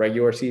more than the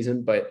regular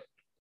season, but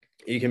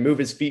he can move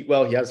his feet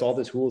well. He has all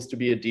the tools to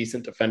be a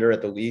decent defender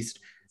at the least,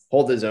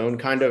 hold his own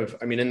kind of,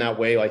 in that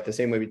way, like the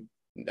same way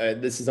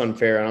this is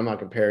unfair and I'm not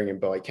comparing him,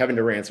 but like Kevin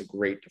Durant's a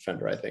great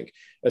defender, I think,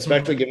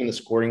 especially given the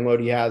scoring load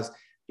he has.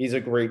 He's a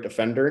great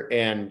defender,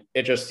 and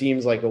it just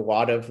seems like a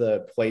lot of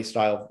the play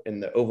style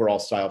and the overall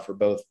style for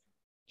both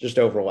just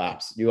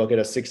overlaps. You look at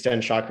a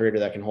 6'10" shot creator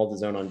that can hold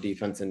his own on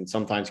defense and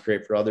sometimes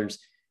create for others.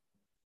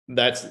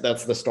 That's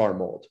the star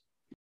mold.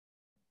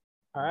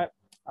 All right.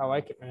 I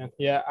like it, man.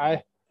 Yeah,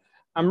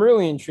 I'm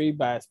really intrigued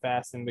by his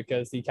passing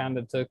because he kind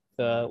of took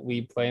the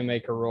lead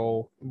playmaker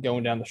role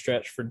going down the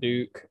stretch for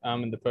Duke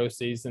in the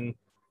postseason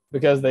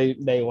because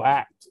they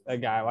lacked a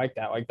guy like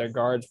that. Like their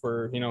guards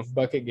were,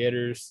 bucket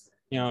getters,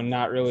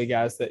 not really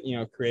guys that,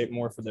 create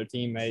more for their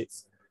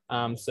teammates.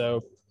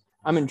 So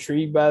I'm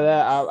intrigued by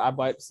that. I'd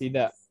like to see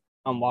that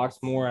unlocks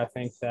more. I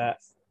think that,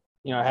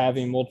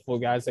 having multiple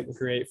guys that can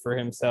create for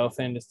himself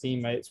and his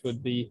teammates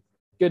would be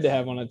good to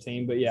have on a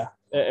team. But yeah,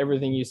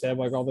 everything you said,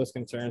 like all those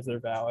concerns, they're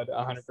valid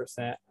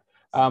 100%.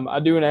 I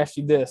do want to ask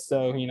you this.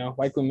 So,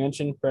 like we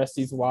mentioned,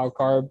 Presti's a wild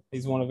card.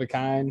 He's one of a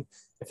kind.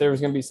 If there was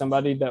going to be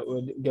somebody that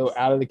would go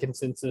out of the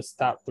consensus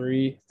top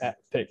 3 at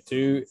pick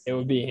 2, it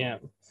would be him.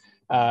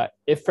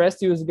 If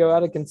Presti was to go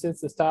out of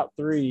consensus top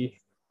 3,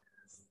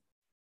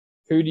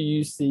 who do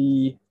you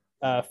see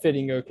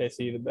fitting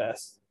OKC the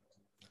best?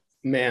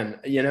 Man,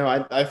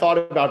 I thought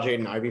about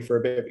Jaden Ivey for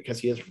a bit because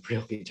he is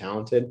really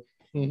talented.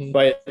 Mm-hmm.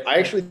 But I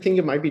actually think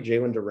it might be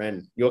Jalen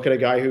Duren. You look at a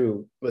guy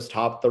who was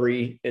top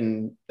 3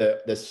 in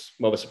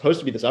what was supposed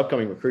to be this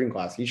upcoming recruiting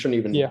class. He shouldn't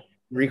even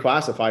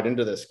reclassified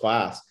into this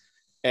class.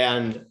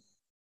 And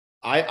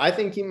I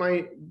think he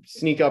might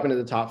sneak up into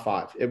the top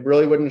 5. It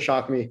really wouldn't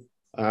shock me.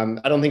 I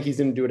don't think he's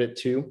going to do it at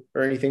 2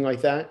 or anything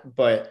like that.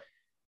 But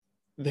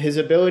his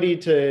ability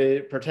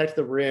to protect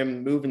the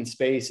rim, move in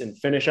space, and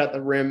finish at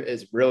the rim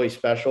is really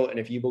special. And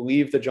if you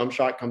believe the jump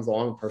shot comes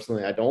along,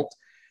 personally, I don't.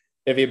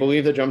 If you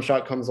believe the jump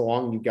shot comes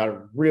along, you've got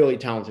a really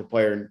talented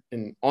player.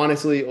 And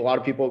honestly, a lot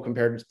of people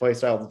compared his play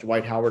style to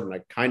Dwight Howard, and I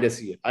kind of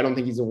see it. I don't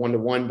think he's a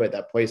 1-to-1, but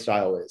that play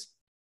style is.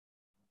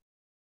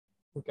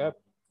 Okay.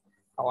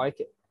 I like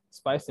it.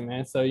 Spicy,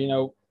 man. So,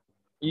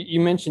 you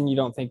mentioned you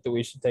don't think that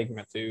we should take him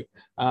at 2.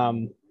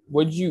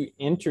 Would you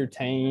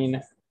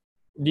entertain –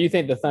 do you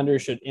think the Thunder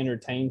should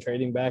entertain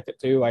trading back at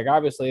 2? Like,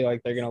 obviously,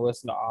 like, they're going to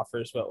listen to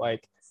offers, but,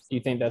 like, do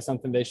you think that's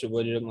something they should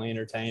legitimately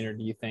entertain, or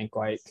do you think,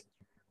 like,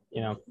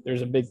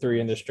 there's a big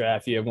 3 in this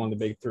draft. You have one of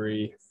the big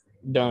 3.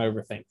 Don't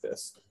overthink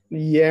this.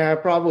 Yeah,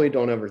 probably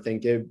don't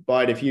overthink it.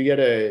 But if you get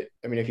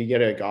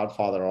a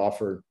Godfather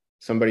offer,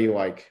 somebody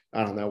like,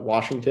 I don't know,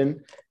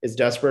 Washington is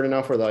desperate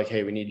enough where they're like,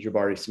 hey, we need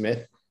Jabari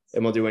Smith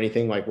and we'll do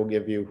anything. Like, we'll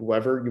give you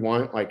whoever you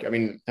want. Like,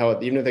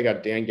 hell, even if they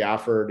got Dan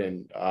Gafford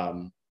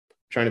and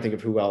trying to think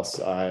of who else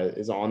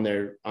is on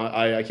there.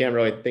 I can't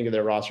really think of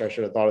their roster. I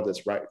should have thought of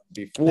this right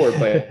before,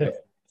 but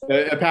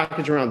a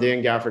package around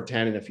Dan Gafford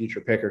 10 and a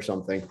future pick or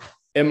something,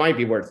 it might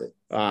be worth it.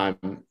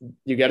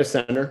 You get a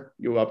center,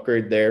 you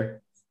upgrade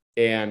there,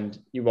 and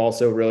you've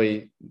also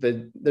really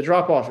the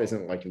drop off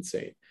isn't like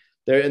insane.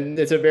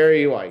 It's a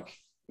very like,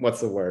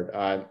 what's the word?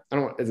 I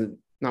don't know, is it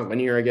not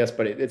linear, I guess,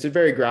 but it's a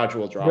very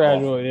gradual drop off.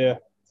 Gradual, yeah.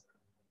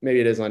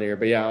 Maybe it is linear,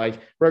 but yeah, like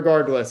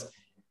regardless,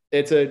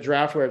 it's a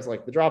draft where it's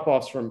like the drop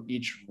offs from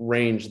each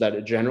range that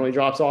it generally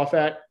drops off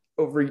at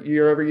over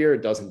year.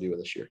 It doesn't do it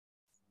this year.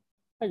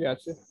 I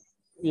got you.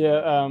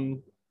 Yeah.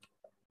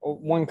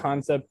 One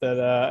concept that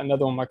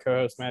another one of my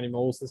co-hosts, Matty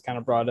Moles, has kind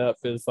of brought up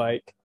is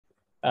like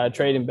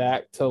trading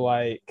back to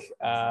like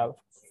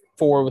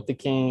 4 with the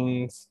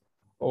Kings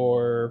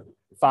or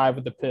 5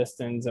 with the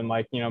Pistons, and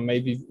like,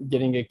 maybe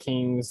getting a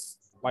Kings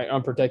like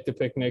unprotected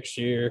pick next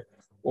year,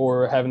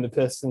 or having the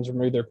Pistons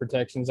remove their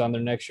protections on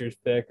their next year's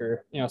pick,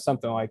 or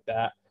something like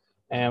that.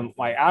 And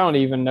like, I don't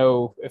even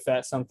know if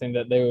that's something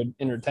that they would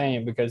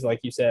entertain, because like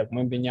you said,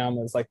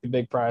 Wembanyama is like the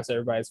big price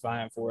everybody's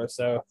buying for.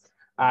 So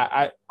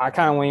I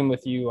kind of lean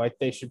with you. Like,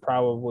 they should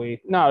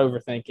probably not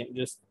overthink it,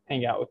 just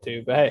hang out with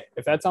 2. But hey,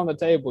 if that's on the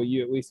table,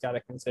 you at least got to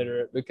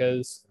consider it,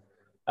 because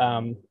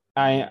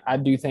I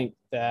do think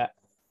that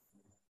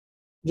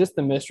just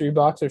the mystery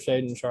box of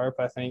Shaedon Sharpe,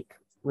 I think,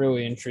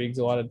 really intrigues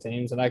a lot of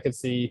teams. And I could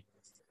see,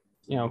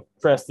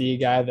 Presti, a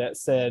guy that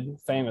said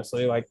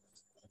famously, like,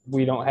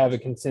 we don't have a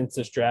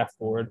consensus draft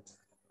board.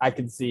 I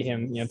could see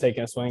him,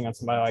 taking a swing on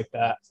somebody like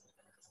that.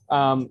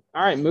 All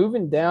right,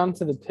 moving down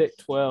to the pick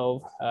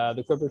 12,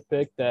 the Clippers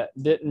pick that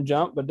didn't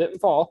jump but didn't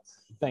fall,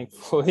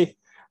 thankfully.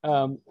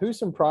 Who's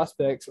some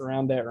prospects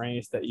around that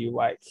range that you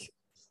like?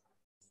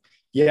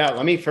 Yeah,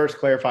 let me first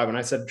clarify. When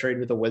I said trade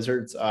with the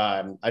Wizards,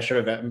 I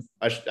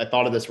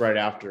thought of this right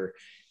after.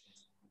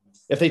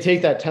 If they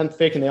take that 10th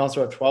pick and they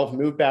also have 12,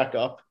 move back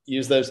up,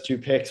 use those 2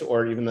 picks,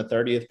 or even the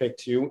 30th pick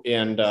too,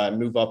 and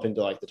move up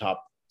into like the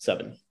top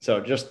 7.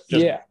 So just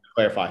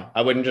clarify.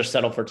 I wouldn't just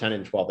settle for 10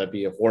 and 12. That'd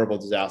be a horrible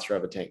disaster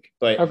of a tank.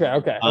 But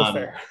okay, that's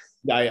fair.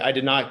 I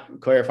did not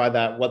clarify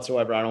that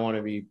whatsoever. I don't want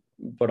to be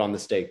put on the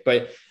stake.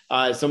 But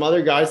some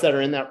other guys that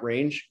are in that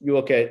range, you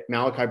look at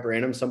Malachi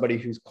Branham, somebody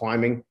who's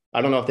climbing.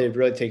 I don't know if they'd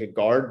really take a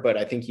guard, but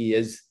I think he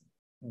is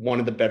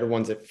one of the better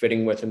ones at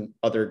fitting with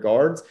other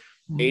guards.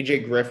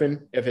 AJ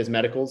Griffin, if his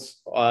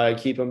medicals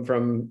keep him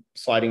from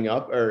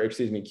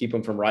keep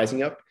him from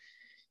rising up.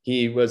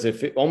 He was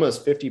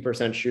almost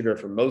 50% shooter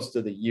for most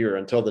of the year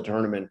until the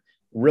tournament.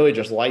 Really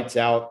just lights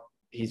out.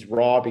 He's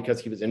raw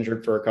because he was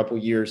injured for a couple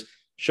of years.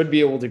 Should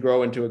be able to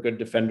grow into a good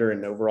defender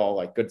and overall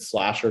like good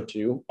slasher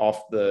too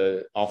off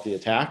the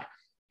attack.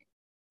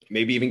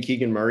 Maybe even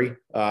Keegan Murray.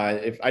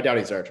 If I doubt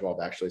he's there at 12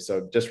 actually,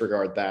 so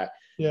disregard that.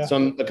 Yeah.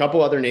 A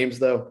couple other names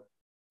though.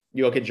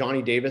 You look at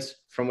Johnny Davis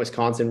from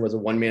Wisconsin, was a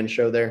one-man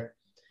show there.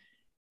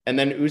 And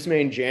then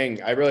Ousmane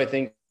Dieng. I really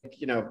think,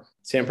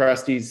 Sam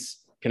Presti's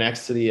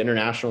connects to the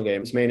international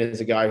game. Ousmane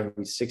is a guy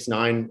who's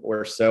 6'9"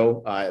 or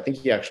so. I think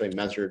he actually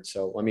measured.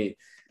 So let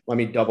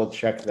me double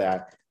check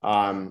that.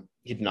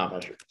 He did not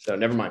measure. So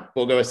never mind.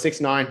 We'll go with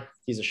 6'9".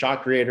 He's a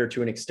shot creator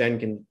to an extent,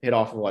 can hit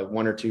off of like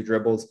one or two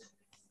dribbles.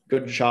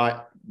 Good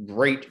shot.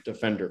 Great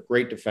defender.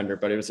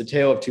 But it was a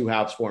tale of two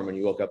halves for him when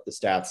you look up the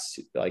stats.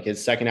 Like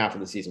his second half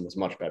of the season was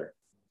much better.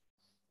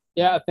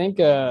 Yeah, I think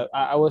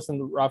I listened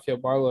to Rafael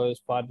Barlow's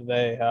pod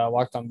today,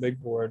 Locked on Big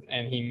Board,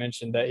 and he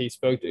mentioned that he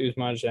spoke to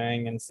Ousmane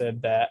Dieng and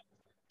said that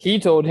he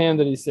told him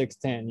that he's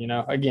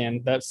 6'10".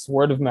 Again, that's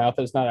word of mouth.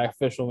 It's not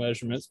official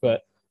measurements,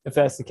 but if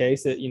that's the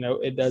case,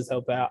 it does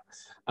help out.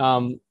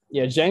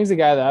 Dieng's a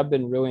guy that I've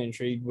been really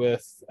intrigued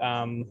with.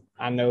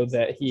 I know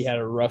that he had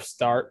a rough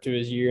start to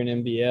his year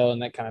in NBL,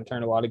 and that kind of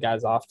turned a lot of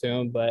guys off to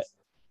him. But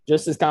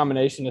just his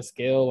combination of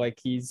skill, like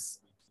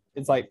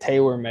it's like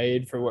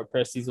tailor-made for what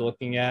Presti's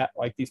looking at.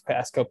 Like these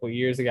past couple of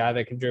years, a guy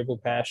that can dribble,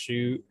 pass,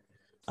 shoot,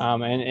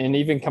 and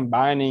even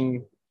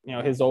combining,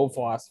 his old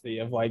philosophy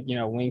of like,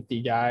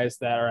 lengthy guys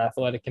that are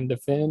athletic and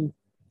defend.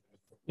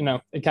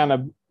 It kind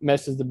of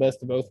meshes the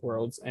best of both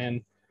worlds.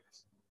 And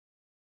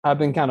I've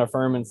been kind of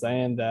firm in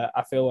saying that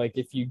I feel like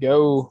if you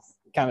go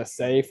kind of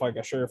safe, like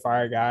a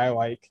surefire guy,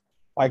 like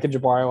a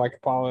Jabari, like a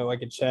Paulo,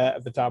 like a Chet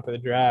at the top of the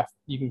draft,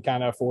 you can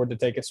kind of afford to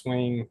take a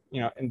swing,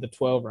 in the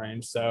 12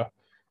 range. So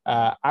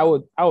I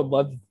would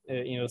love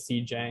to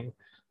see Dieng.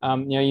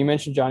 You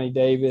mentioned Johnny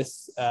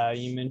Davis.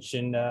 You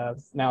mentioned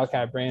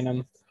Malachi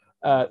Branham.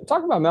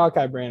 Talk about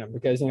Malachi Branham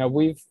because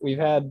we've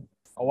had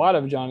a lot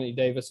of Johnny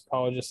Davis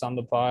apologists on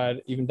the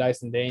pod, even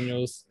Dyson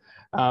Daniels.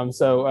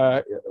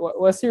 So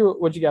let's hear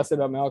what you guys say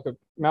about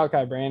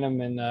Malachi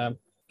Branham and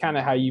kind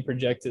of how you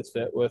project his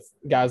fit with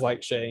guys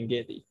like Shea and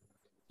Giddey.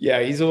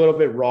 Yeah, he's a little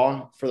bit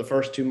raw. For the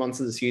first 2 months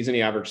of the season,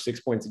 he averaged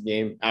 6 points a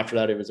game. After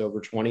that, it was over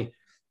 20.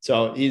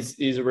 So he's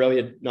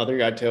really another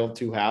guy, tale of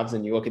two halves.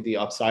 And you look at the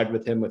upside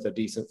with him with a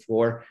decent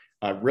floor,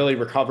 really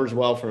recovers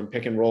well from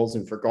pick and rolls.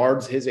 And for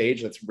guards his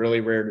age, that's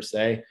really rare to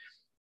say.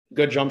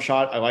 Good jump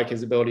shot. I like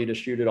his ability to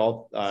shoot it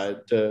all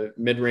to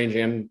mid-range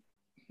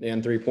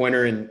and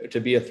three-pointer and to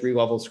be a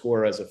 3-level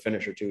scorer as a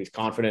finisher too. He's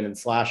confident in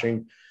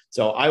slashing.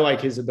 So I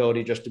like his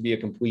ability just to be a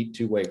complete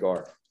two-way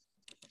guard.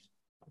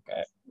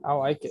 Okay. I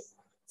like it.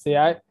 See,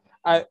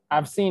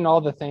 I've seen all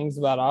the things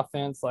about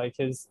offense, like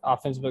his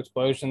offensive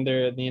explosion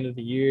there at the end of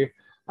the year.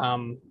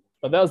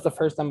 But that was the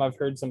first time I've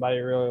heard somebody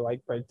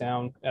really break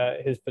down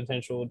his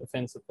potential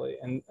defensively.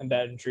 And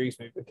that intrigues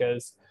me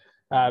because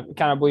kind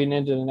of bleeding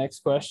into the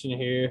next question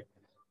here.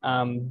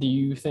 Do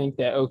you think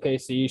that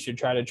OKC should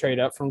try to trade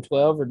up from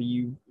 12, or do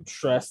you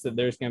trust that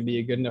there's going to be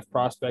a good enough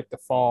prospect to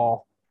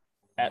fall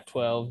at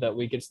 12 that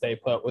we could stay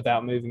put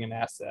without moving an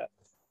asset?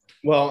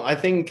 Well, I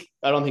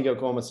don't think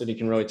Oklahoma City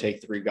can really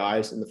take 3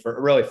 guys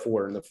really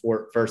 4 in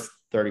the first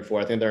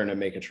 34. I think they're going to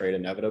make a trade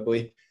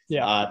inevitably.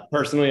 Yeah.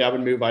 Personally, I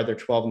would move either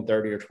 12 and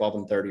 30 or 12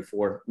 and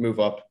 34, move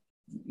up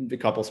a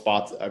couple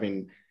spots. I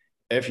mean,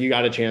 if you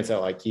got a chance at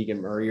like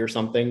Keegan Murray or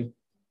something,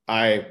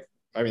 I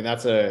mean,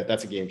 that's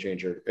a game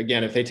changer.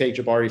 Again, if they take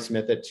Jabari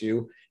Smith at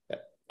 2,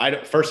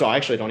 first of all, I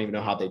actually don't even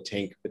know how they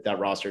tank with that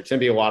roster. It's going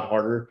to be a lot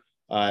harder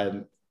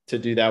to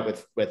do that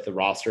with the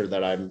roster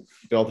that I'm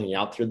building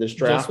out through this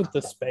draft. Just with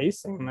the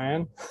spacing,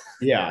 man.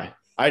 Yeah.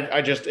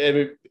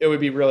 It would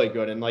be really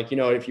good. And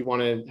if you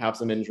want to have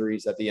some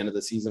injuries at the end of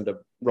the season to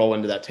roll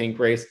into that tank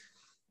race,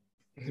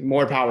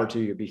 more power to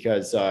you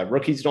because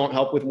rookies don't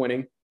help with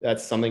winning.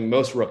 That's something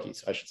most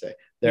rookies, I should say.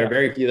 There are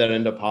very few that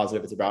end up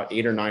positive. It's about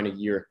 8 or 9 a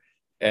year.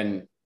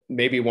 And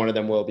maybe one of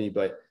them will be,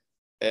 but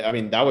I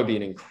mean, that would be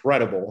an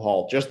incredible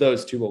haul. Just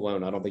those 2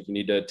 alone. I don't think you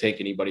need to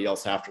take anybody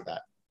else after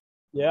that.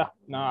 Yeah,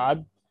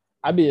 no,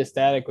 I'd be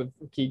ecstatic with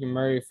Keegan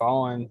Murray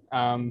falling,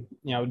 down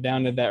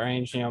to that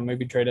range,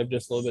 maybe trade up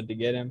just a little bit to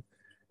get him.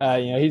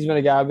 He's been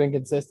a guy I've been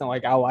consistent.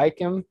 Like, I like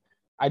him.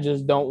 I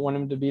just don't want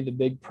him to be the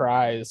big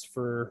prize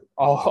for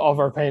all of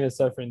our pain and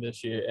suffering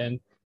this year. And,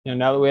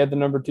 now that we had the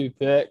number 2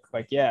 pick,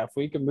 if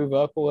we could move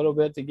up a little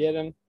bit to get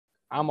him,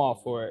 I'm all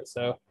for it.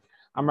 So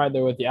I'm right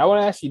there with you. I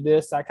want to ask you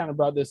this. I kind of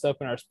brought this up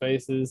in our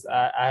spaces.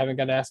 I haven't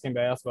got to ask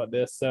anybody else about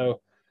this.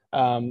 So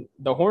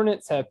the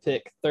Hornets have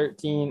picked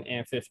 13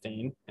 and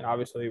 15, and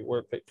obviously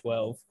we're picked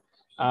 12.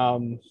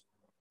 I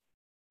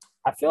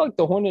feel like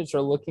the Hornets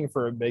are looking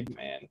for a big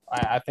man.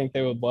 I think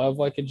they would love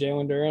like a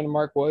Jalen Duren,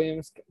 Mark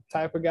Williams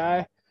type of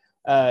guy.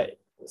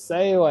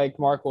 Say like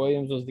Mark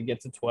Williams was to get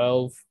to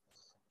 12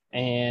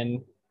 and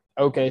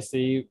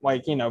OKC,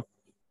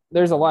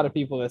 there's a lot of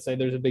people that say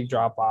there's a big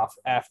drop off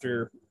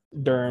after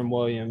Duren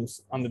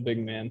Williams on the big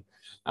men.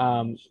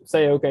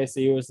 Say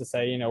OKC was to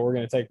say, we're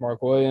going to take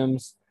Mark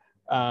Williams.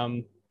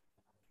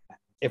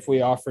 If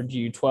we offered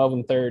you 12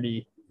 and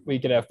 30, we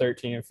could have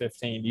 13 and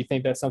 15. Do you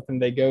think that's something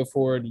they go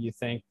for? Or do you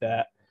think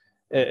that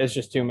it's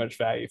just too much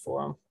value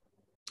for them?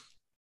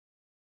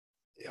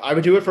 I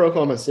would do it for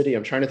Oklahoma City.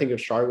 I'm trying to think if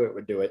Charlotte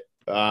would do it.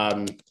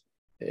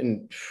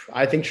 And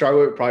I think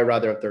Charlotte would probably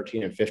rather have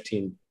 13 and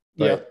 15.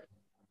 But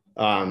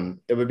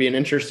it would be an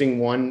interesting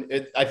one.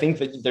 I think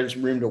that there's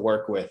room to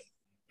work with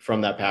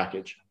from that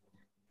package.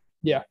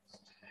 Yeah.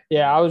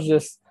 I was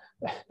just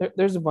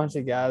there's a bunch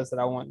of guys that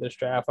I want this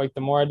draft. Like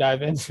the more I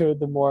dive into it,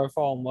 the more I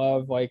fall in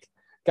love. Like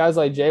guys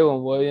like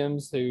Jalen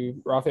Williams, who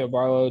Rafael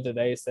Barlow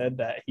today said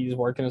that he's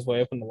working his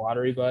way up in the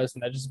lottery buzz,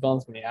 and that just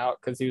bums me out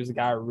because he was a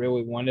guy I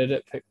really wanted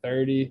at pick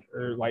 30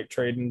 or like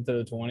trading to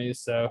the 20s.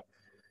 So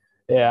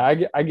yeah,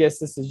 I guess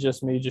this is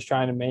just me just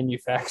trying to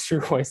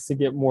manufacture ways to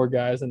get more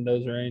guys in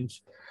those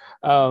range.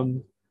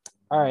 All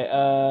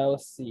right,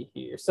 let's see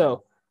here.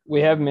 So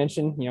we have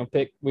mentioned,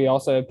 we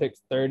also have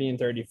picked 30 and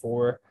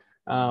 34.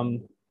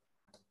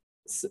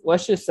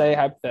 Let's just say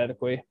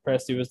hypothetically,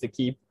 Presti was to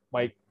keep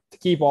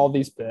all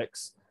these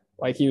picks,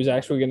 like he was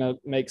actually going to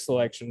make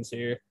selections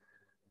here.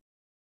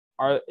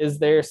 Is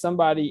there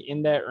somebody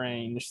in that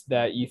range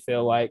that you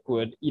feel like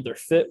would either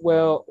fit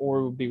well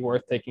or would be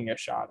worth taking a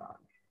shot on?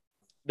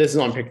 This is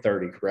on pick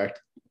 30,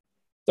 correct?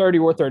 30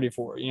 or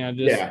 34,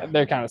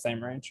 they're kind of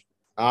same range.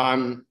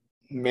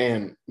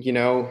 Man,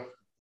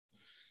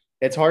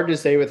 it's hard to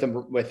say with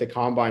the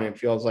combine. It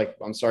feels like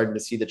I'm starting to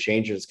see the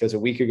changes because a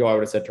week ago I would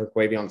have said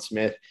Terquavion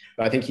Smith,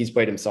 but I think he's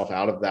played himself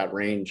out of that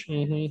range.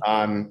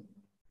 Mm-hmm.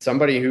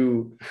 Somebody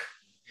who,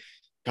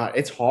 God,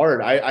 it's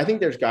hard. I think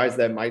there's guys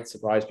that might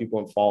surprise people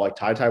and fall, like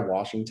Ty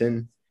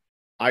Washington.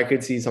 I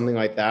could see something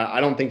like that.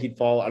 I don't think he'd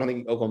fall. I don't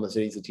think Oklahoma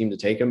City's the team to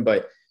take him,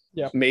 but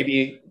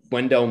maybe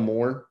Wendell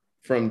Moore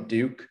from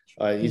Duke.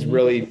 He's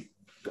really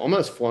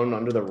almost flown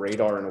under the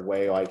radar in a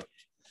way, like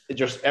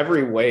just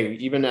every way,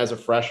 even as a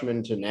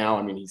freshman to now.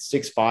 I mean, he's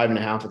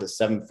 6'5.5" with a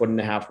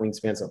 7'1.5"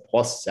 wingspan, so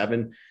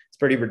 +7. It's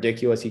pretty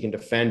ridiculous. He can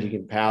defend, he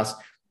can pass,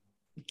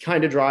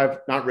 kind of drive,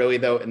 not really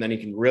though, and then he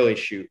can really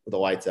shoot with the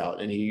lights out.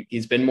 And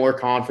he's been more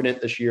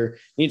confident this year.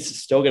 Needs to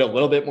still get a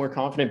little bit more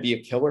confident, be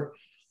a killer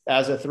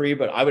as a 3,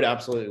 but I would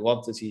absolutely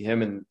love to see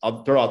him. And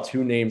I'll throw out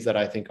 2 names that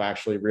I think are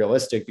actually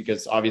realistic,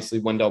 because obviously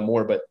Wendell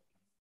Moore, but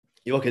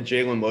you look at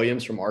Jalen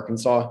Williams from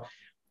Arkansas.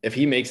 If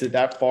he makes it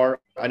that far,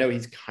 I know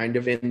he's kind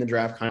of in the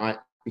draft,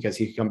 because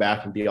he could come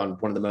back and be on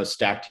one of the most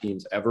stacked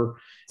teams ever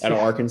at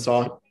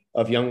Arkansas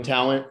of young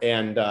talent.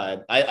 And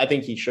I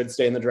think he should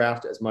stay in the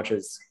draft as much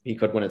as he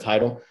could win a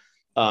title.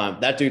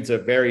 That dude's a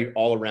very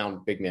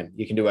all-around big man.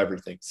 He can do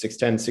everything.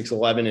 6'10",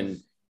 6'11", and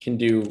can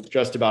do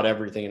just about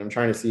everything. And I'm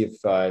trying to see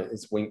if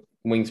his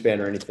wingspan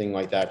or anything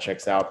like that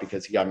checks out,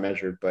 because he got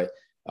measured. But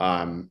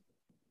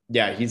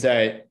he's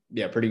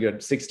pretty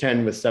good.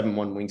 6'10" with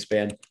 7'1"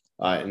 wingspan.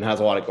 And has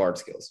a lot of guard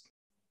skills.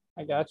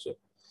 I got you.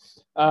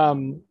 I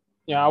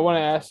want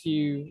to ask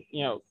you,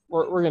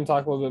 we're going to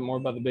talk a little bit more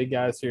about the big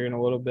guys here in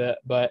a little bit,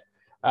 but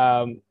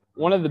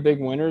one of the big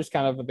winners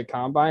kind of the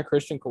combine,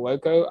 Christian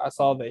Koloko, I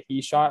saw that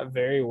he shot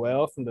very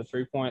well from the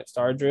 3-point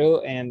star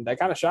drill, and that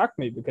kind of shocked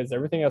me because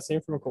everything I've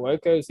seen from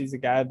Koloko is he's a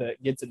guy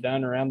that gets it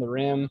done around the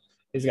rim.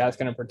 He's a guy that's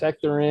going to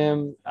protect the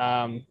rim.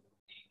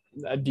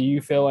 Do you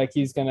feel like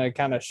he's going to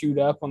kind of shoot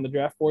up on the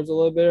draft boards a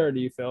little bit, or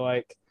do you feel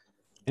like,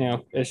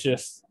 it's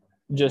just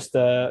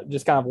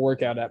kind of a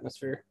workout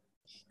atmosphere?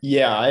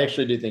 Yeah, I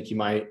actually do think he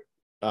might,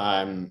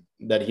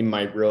 that he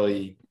might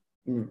really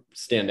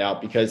stand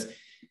out, because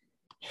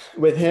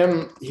with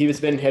him, he has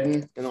been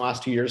hidden in the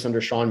last 2 years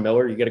under Sean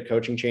Miller. You get a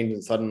coaching change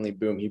and suddenly,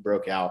 boom, he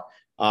broke out.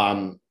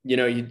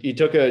 He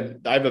took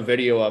I have a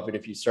video of it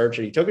if you search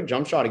it. He took a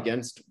jump shot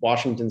against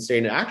Washington State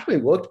and it actually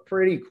looked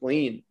pretty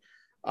clean.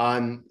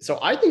 So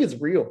I think it's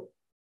real.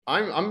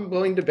 I'm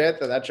willing to bet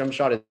that jump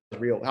shot is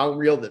real. How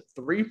real the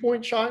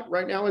 3-point shot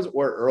right now is,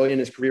 or early in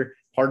his career,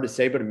 hard to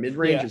say, but a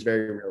mid-range is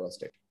very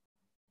realistic.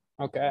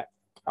 Okay.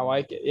 I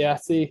like it. Yeah.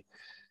 See,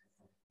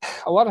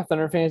 a lot of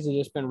Thunder fans have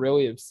just been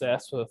really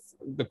obsessed with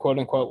the quote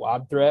unquote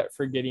lob threat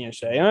for Gideon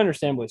Shea, and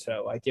understandably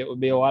so. Like, it would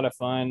be a lot of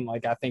fun.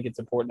 Like, I think it's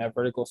important to have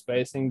vertical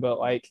spacing, but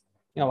like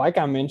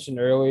I mentioned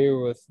earlier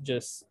with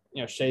just,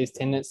 Shea's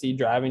tendency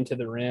driving to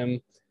the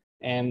rim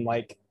and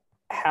like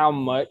how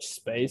much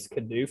space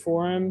could do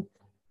for him.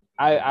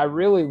 I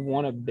really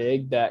want a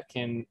big that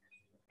can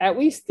at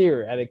least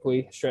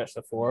theoretically stretch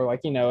the floor.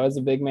 Like, as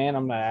a big man,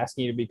 I'm not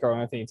asking you to be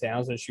Karl-Anthony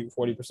Towns and shoot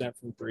 40%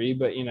 from 3,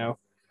 but,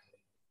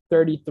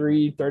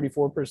 33,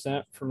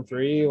 34% from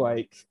 3,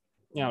 like,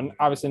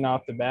 obviously not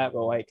off the bat,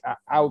 but like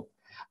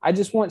I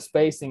just want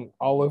spacing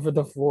all over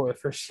the floor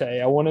for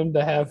Shea. I want him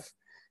to have,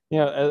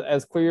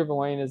 as clear of a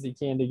lane as he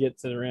can to get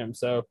to the rim.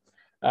 So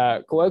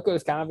Koloko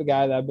is kind of a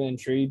guy that I've been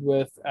intrigued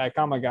with.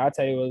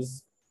 Kamagate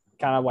was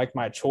kind of like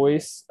my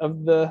choice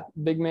of the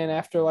big man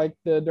after like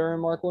the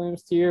Durham Mark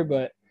Williams tier,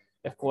 but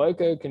if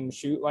Koloko can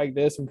shoot like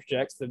this and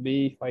projects to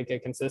be like a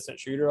consistent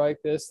shooter like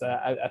this,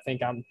 I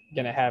think I'm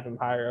going to have him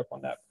higher up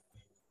on that.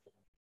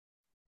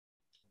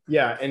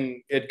 Yeah,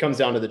 and it comes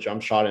down to the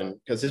jump shot, and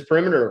because his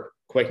perimeter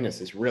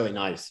quickness is really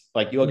nice.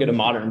 Like, you look at a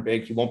modern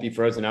big, he won't be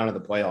frozen out of the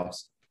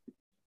playoffs.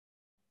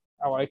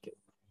 I like it.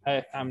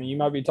 Hey, I mean, you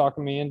might be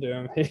talking me into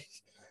him.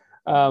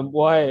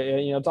 Well,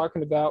 hey,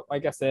 talking about,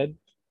 like I said,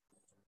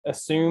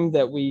 assume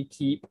that we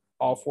keep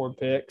all 4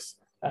 picks.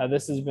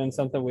 This has been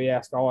something we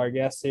ask all our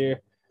guests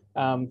here.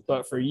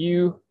 But for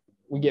you,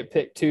 we get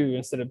pick 2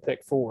 instead of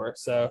pick 4.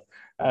 So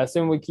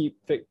assume we keep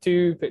pick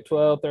 2, pick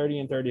 12, 30,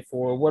 and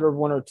 34. What are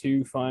 1 or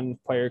 2 fun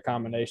player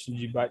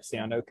combinations you'd like to see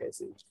on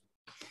OKC?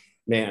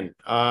 Man,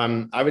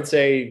 I would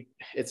say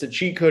it's a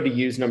cheat code to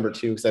use number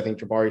 2 because I think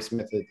Jabari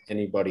Smith at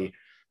anybody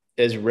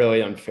is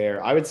really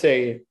unfair. I would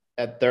say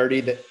at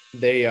 30 that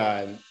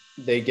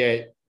they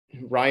get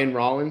Ryan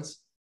Rollins,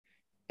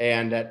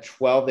 and at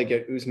 12 they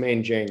get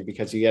Ousmane Dieng,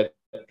 because you get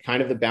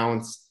kind of the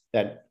balance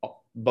that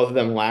both of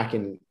them lack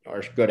and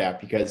are good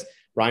at, because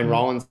Ryan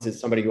Rollins is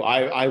somebody who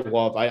I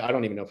love. I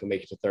don't even know if he'll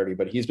make it to 30,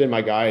 but he's been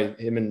my guy.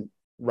 Him and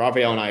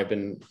Raphael and I have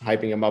been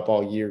hyping him up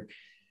all year.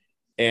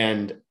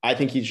 And I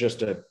think he's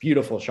just a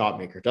beautiful shot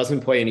maker.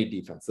 Doesn't play any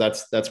defense.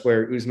 That's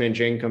where Ousmane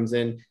Dieng comes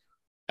in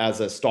as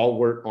a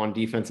stalwart on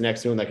defense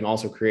next to him that can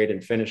also create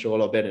and finish a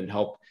little bit and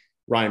help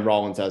Ryan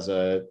Rollins as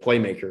a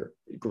playmaker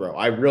grow.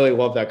 I really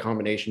love that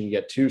combination. You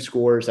get 2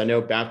 scores. I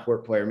know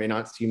backcourt player may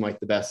not seem like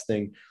the best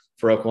thing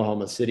for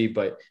Oklahoma City,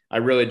 but I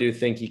really do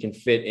think he can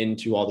fit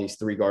into all these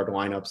 3 guard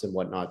lineups and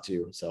whatnot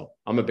too. So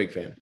I'm a big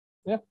fan.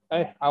 Yeah,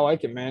 I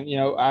like it, man.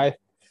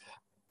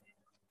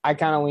 I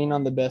kind of lean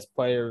on the best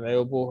player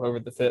available over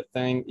the fit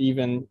thing,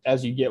 even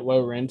as you get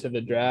lower into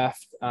the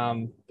draft,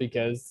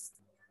 because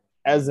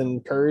as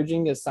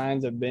encouraging as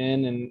signs have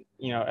been, and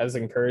as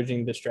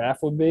encouraging this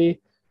draft would be,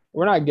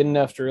 we're not good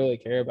enough to really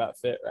care about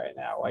fit right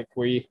now. Like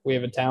we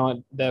have a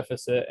talent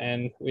deficit,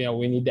 and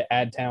we need to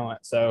add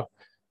talent. So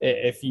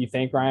if you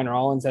think Ryan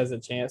Rollins has a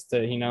chance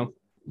to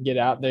get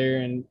out there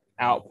and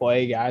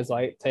outplay guys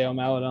like Teo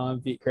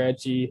Maledon, Pete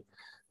Krejci,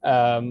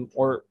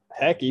 or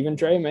heck, even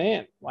Trey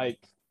Mann, like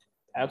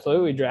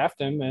absolutely draft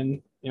him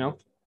and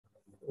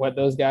let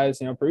those guys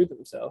prove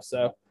themselves.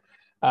 So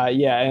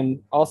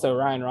and also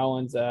Ryan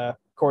Rollins,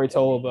 Corey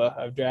Tolaba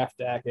of Draft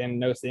Deck and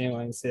No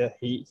Ceilings,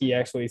 he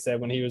actually said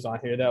when he was on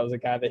here, that was a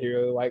guy that he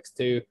really likes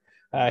too.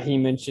 He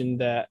mentioned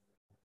that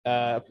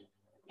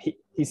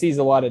he sees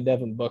a lot of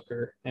Devin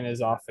Booker in his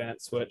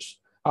offense, which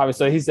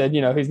obviously he said,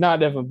 he's not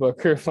Devin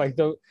Booker. Like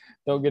don't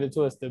get it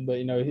twisted, but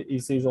he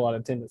sees a lot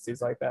of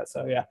tendencies like that.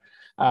 So yeah,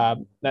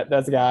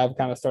 that's a guy I've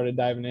kind of started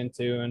diving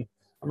into, and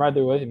I'm right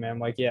there with you, man.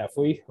 Like, yeah, if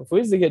we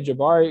was to get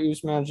Jabari,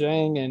 Ousmane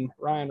Dieng, and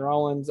Ryan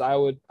Rollins,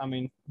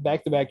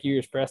 back-to-back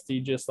years,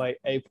 Prestige, just like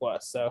A+.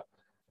 So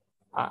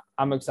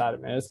I'm excited,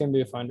 man. It's going to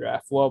be a fun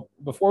draft. Well,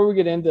 before we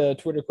get into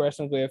Twitter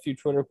questions, we have a few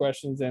Twitter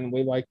questions, and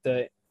we like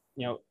to,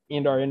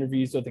 end our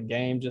interviews with a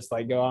game, just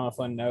like go on a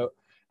fun note.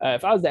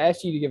 If I was to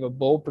ask you to give a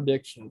bold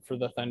prediction for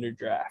the Thunder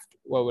draft,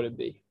 what would it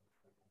be?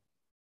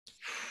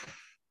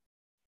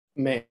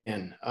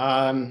 Man,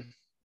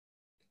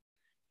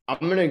 I'm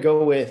going to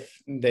go with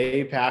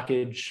they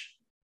package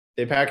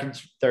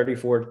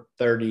 34,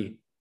 30,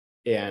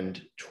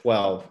 and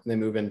 12. And they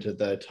move into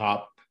the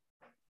top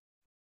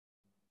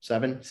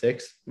 7,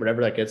 6,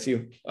 whatever that gets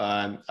you.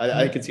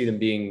 I could see them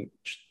being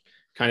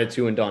kind of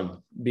 2 and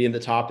done, be in the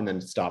top and then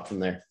stop from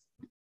there.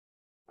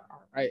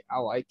 All right. I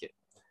like it.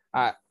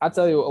 I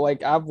tell you,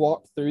 like, I've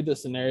walked through the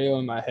scenario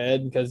in my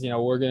head because,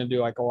 we're going to do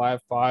like a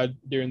live pod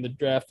during the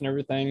draft and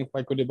everything.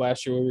 Like we did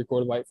last year, we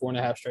recorded like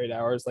 4.5 straight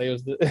hours. Like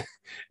it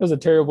was a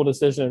terrible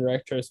decision in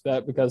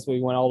retrospect because we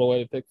went all the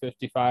way to pick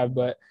 55,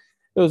 but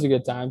it was a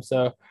good time.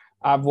 So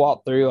I've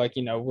walked through like,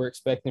 we're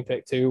expecting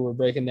pick 2, we're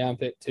breaking down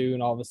pick 2,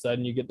 and all of a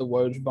sudden you get the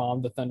Woj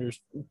bomb, the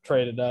Thunder's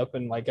traded up,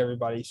 and like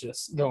everybody's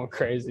just going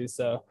crazy.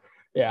 So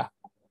yeah,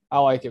 I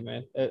like it,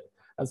 man.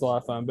 That's a lot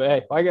of fun. But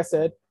hey, like I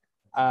said,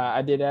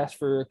 I did ask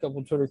for a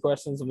couple of Twitter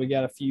questions, and we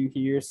got a few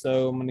here.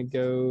 So I'm going to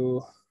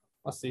go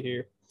 – let's see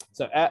here.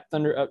 So at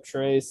Thunder Up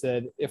Trey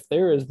said, if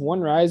there is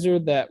one riser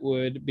that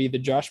would be the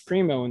Josh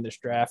Primo in this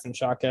draft and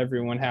shock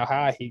everyone how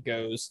high he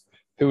goes,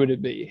 who would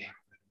it be?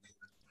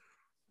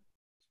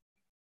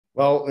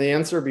 Well, the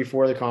answer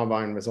before the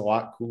combine was a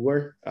lot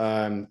cooler.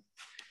 I'm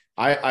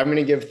going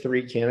to give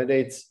 3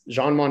 candidates.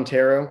 Jean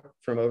Montero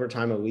from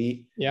Overtime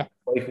Elite. Yeah.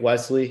 Blake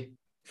Wesley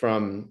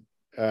from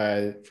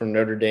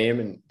Notre Dame,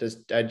 and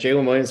just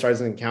Jalen Williams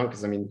doesn't count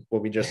because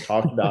what we just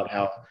talked about,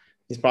 how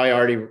he's probably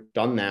already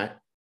done that.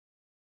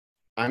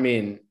 I'm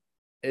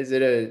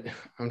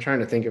trying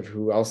to think of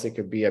who else it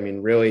could be.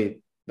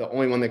 Really the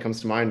only one that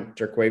comes to mind,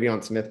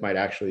 Terquavion Smith, might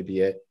actually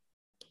be it.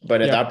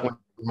 But at that point,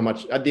 how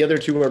much the other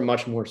 2 are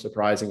much more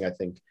surprising, I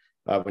think.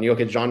 When you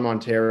look at Jean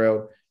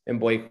Montero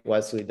and Blake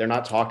Wesley, they're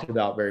not talked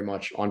about very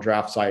much on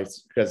draft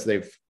sites because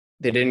they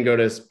didn't go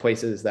to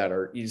places that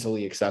are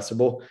easily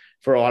accessible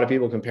for a lot of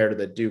people compared to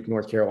the Duke,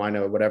 North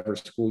Carolina, whatever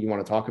school you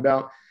want to talk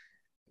about.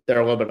 They're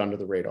a little bit under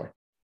the radar.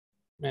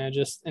 Man,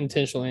 just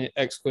intentionally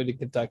excluded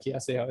Kentucky. I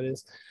see how it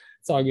is.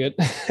 It's all good.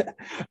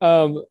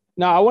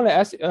 Now, I want to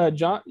ask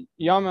Jean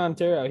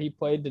Montero, he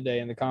played today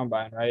in the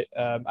combine, right?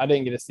 I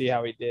didn't get to see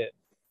how he did.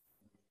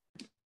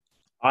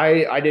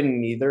 I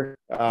didn't either,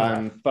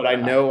 but I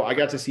know I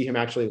got to see him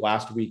actually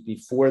last week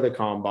before the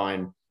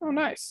combine Oh,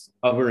 nice.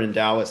 over in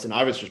Dallas, and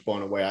I was just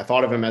blown away. I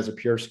thought of him as a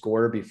pure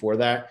scorer before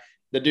that.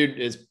 The dude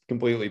is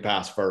completely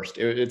pass first.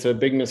 It's a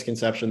big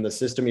misconception. The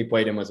system he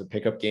played in was a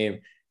pickup game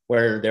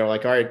where they're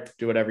like, all right,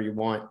 do whatever you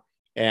want.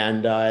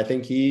 And I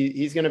think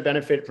he's going to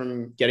benefit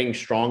from getting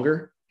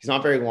stronger. He's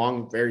not very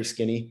long, very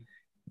skinny,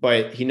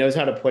 but he knows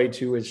how to play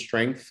to his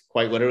strength,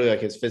 quite literally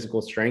like his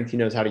physical strength. He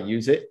knows how to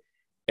use it.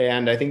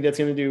 And I think that's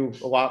going to do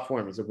a lot for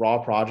him. He's a raw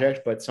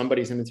project, but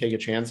somebody's going to take a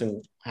chance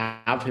and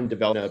have him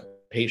develop a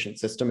patient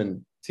system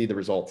and see the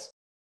results.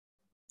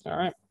 All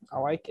right. I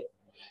like it.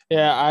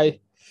 Yeah,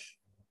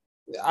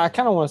 I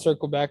kind of want to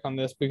circle back on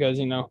this because,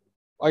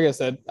 like I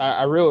said,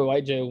 I really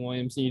like Jalen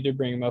Williams, and you did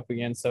bring him up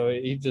again, so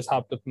he just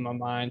hopped up in my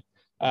mind.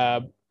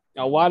 A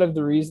lot of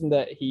the reason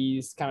that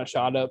he's kind of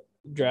shot up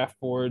draft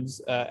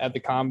boards at the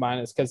combine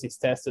is because he's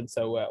tested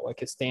so well, like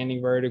his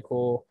standing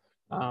vertical,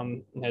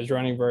 his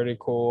running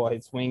vertical,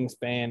 his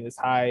wingspan, his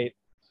height.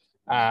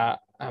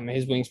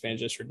 His wingspan is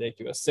just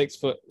ridiculous.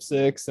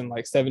 6'6" and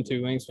like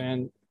 7'2"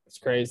 wingspan. It's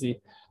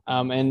crazy.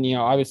 And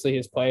obviously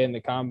his play in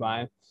the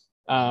combine.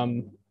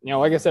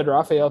 Like I said,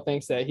 Raphael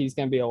thinks that he's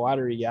going to be a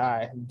lottery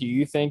guy. Do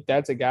you think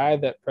that's a guy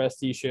that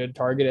Presti should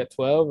target at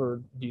 12,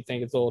 or do you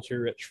think it's a little too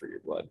rich for your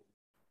blood?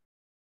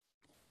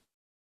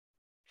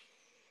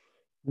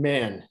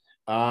 Man,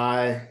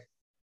 I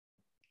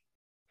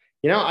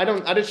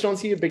just don't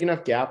see a big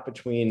enough gap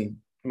between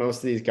most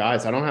of these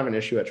guys. I don't have an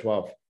issue at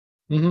 12.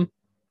 Mm-hmm.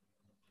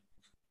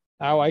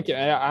 I like it.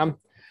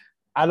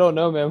 I don't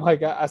know, man.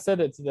 Like I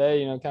said it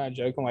today, kind of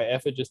joking, like,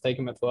 F it, just take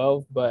him at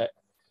 12. But,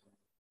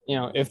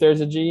 if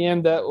there's a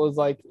GM that was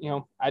like,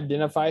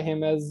 identify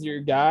him as your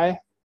guy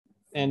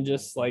and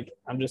just like,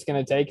 I'm just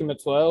going to take him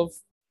at 12,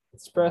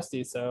 it's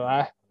Presti. So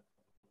I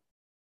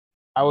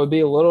would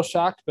be a little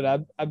shocked,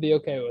 but I'd be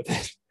okay with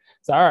it.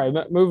 So, all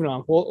right, moving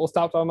on. We'll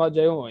stop talking about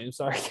Jalen Williams.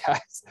 Sorry,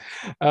 guys.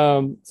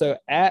 So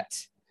at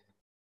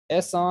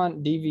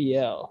Esson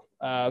DVL,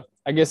 I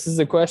guess this is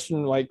a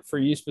question like for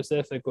you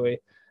specifically.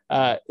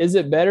 Is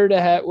it better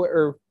to have,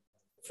 or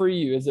for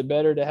you, is it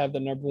better to have the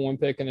number 1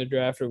 pick in the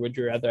draft, or would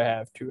you rather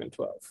have 2 and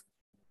 12?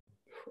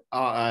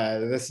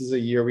 This is a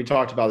year we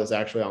talked about this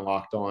actually on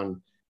Locked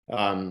On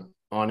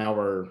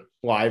our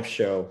live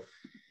show.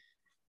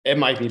 It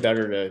might be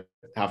better to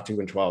have 2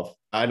 and 12.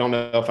 I don't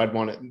know if I'd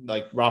want it,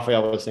 like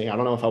Raphael was saying, I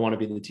don't know if I want to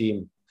be the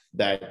team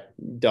that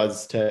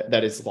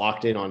is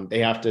locked in on, they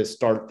have to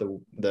start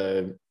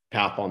the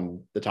path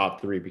on the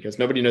top 3, because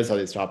nobody knows how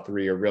these top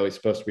 3 are really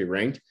supposed to be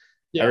ranked.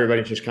 Yeah.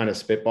 Everybody's just kind of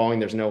spitballing.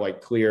 There's no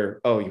like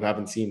clear, oh, you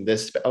haven't seen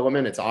this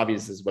element. It's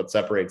obvious this is what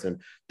separates them.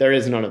 There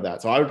is none of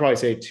that. So I would probably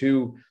say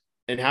 2,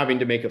 and having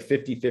to make a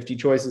 50-50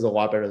 choice is a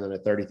lot better than a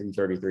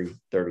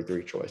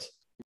 33-33 choice.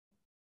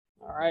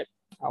 All right.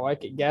 I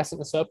like it. Gassing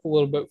us up a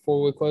little bit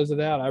before we close it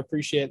out. I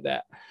appreciate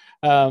that.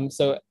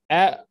 So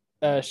at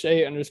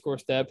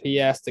Shay_step, he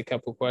asked a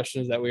couple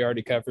questions that we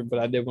already covered, but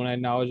I did want to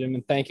acknowledge him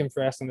and thank him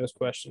for asking those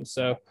questions.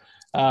 So,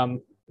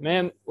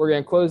 man, we're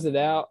going to close it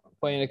out,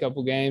 playing a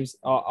couple games.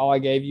 All I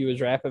gave you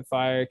was rapid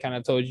fire, kind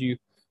of told you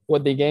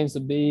what the games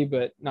would be,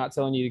 but not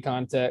telling you the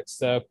context.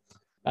 So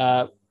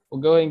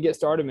we'll go ahead and get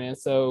started, man.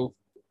 So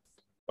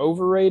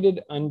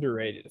overrated,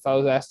 underrated. If I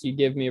was asked you,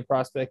 give me a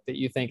prospect that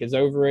you think is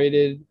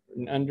overrated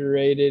and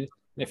underrated.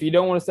 And if you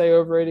don't want to say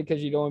overrated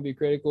because you don't want to be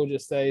critical,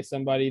 just say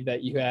somebody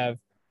that you have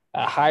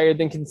higher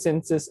than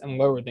consensus and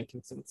lower than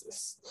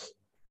consensus.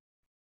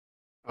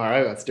 All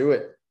right, let's do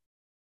it.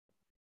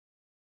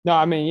 No,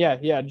 I mean,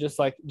 yeah. Just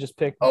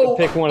pick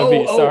one of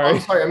these. Sorry. I'm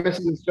sorry, I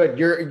misunderstood.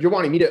 You're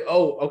wanting me to.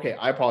 Oh, okay.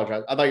 I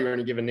apologize. I thought you were going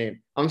to give a name.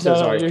 I'm so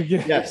sorry.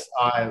 Yes,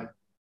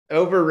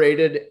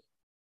 overrated.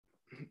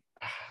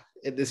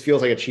 This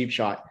feels like a cheap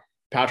shot.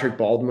 Patrick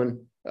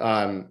Baldwin.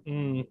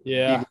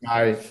 Yeah.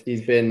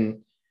 He's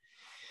been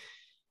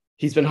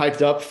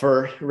hyped up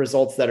for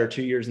results that are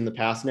 2 years in the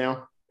past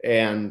now,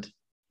 and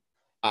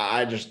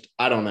I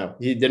don't know.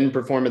 He didn't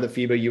perform at the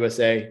FIBA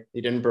USA.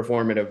 He didn't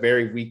perform at a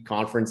very weak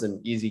conference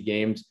and easy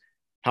games.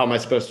 How am I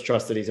supposed to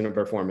trust that he's going to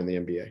perform in the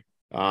NBA?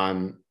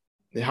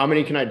 How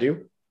many can I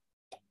do?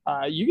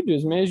 You can do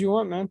as many as you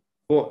want, man.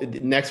 Well, the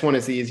next one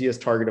is the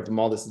easiest target of them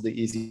all. This is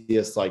the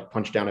easiest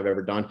punch down I've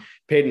ever done.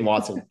 Peyton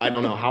Watson. I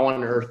don't know how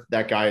on earth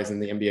that guy is in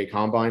the NBA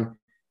Combine.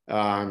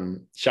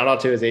 Shout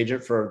out to his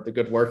agent for the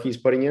good work he's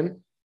putting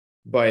in.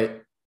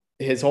 But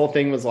his whole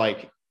thing was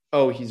like,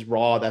 oh, he's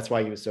raw. That's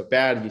why he was so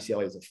bad.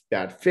 UCLA is a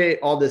bad fit,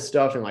 all this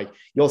stuff. And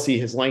you'll see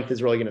his length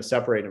is really going to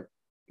separate him.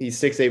 He's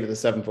 6'8" with a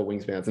 7-foot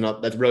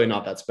wingspan. That's really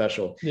not that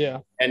special. Yeah.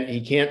 And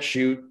he can't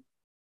shoot.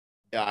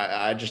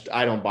 I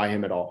don't buy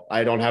him at all.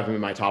 I don't have him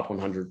in my top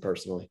 100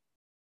 personally.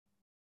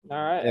 All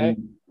right.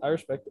 I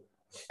respect it.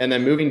 And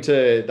then moving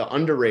to the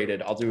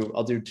underrated, I'll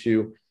do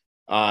 2.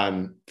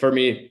 For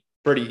me,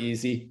 pretty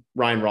easy.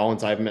 Ryan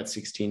Rollins, I have him at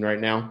 16 right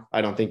now. I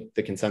don't think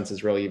the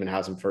consensus really even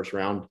has him first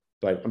round,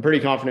 but I'm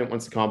pretty confident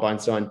once the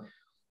combine's done,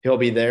 he'll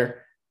be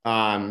there.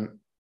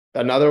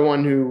 Another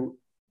one who,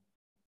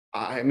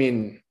 I'm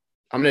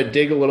going to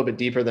dig a little bit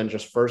deeper than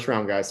just first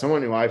round guys.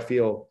 Someone who I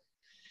feel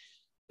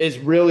is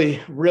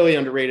really, really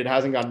underrated,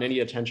 hasn't gotten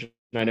any attention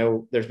and I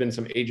know there's been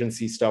some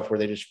agency stuff where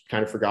they just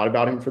kind of forgot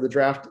about him for the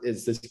draft,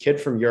 is this kid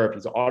from Europe.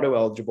 He's auto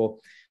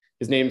eligible.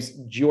 His name's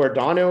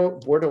Giordano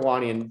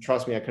Bortolani, and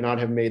trust me, I could not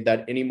have made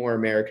that any more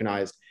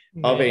Americanized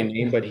of a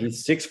name, but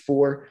he's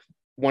 6'4",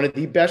 one of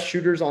the best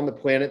shooters on the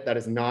planet that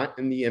is not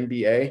in the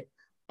NBA.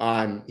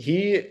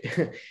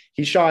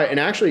 He shot, and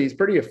actually he's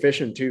pretty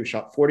efficient too.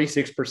 Shot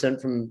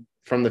 46%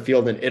 from the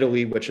field in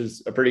Italy, which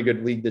is a pretty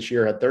good league this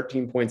year. Had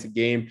 13 points a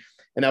game,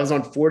 and that was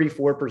on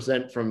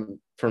 44%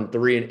 from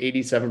three and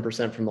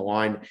 87% from the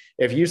line.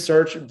 If you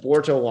search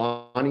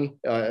Bortolani,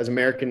 as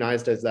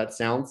Americanized as that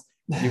sounds,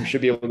 you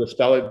should be able to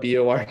spell it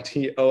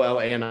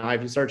Bortolani.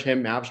 If you search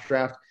him, Mavs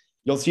draft,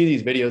 you'll see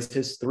these videos.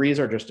 His threes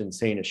are just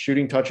insane. His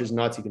shooting touch is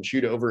nuts. He can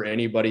shoot over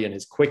anybody, and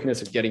his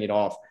quickness of getting it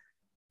off.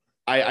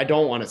 I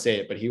don't want to say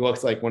it, but he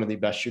looks like one of the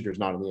best shooters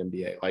not in the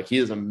NBA. Like, he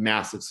is a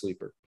massive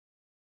sleeper.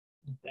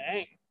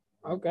 Dang.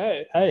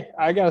 Okay. Hey,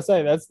 I gotta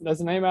say that's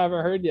a name I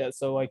haven't heard yet.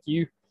 So like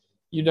you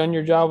done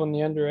your job on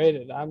the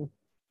underrated. I'm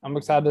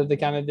excited to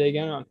kind of dig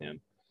in on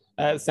him.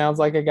 It sounds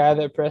like a guy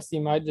that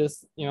Presti might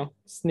just,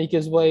 sneak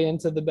his way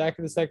into the back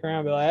of the second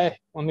round and be like, hey,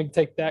 let me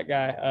take that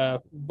guy.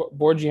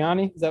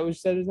 Borgiani, is that what you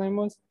said his name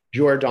was?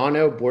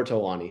 Giordano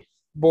Bortolani.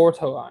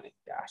 Bortolani.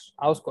 Gosh,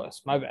 I was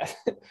close. My bad.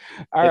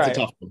 All right. It's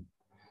a tough one.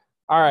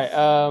 All right.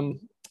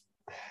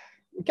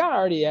 We kind of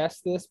already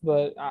asked this,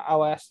 but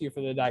I'll ask you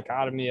for the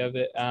dichotomy of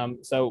it.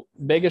 So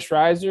biggest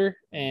riser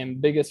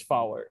and biggest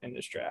faller in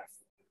this draft.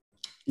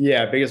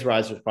 Yeah, biggest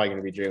riser is probably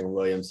going to be Jalen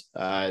Williams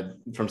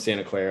from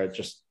Santa Clara.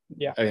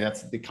 I mean,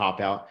 that's the cop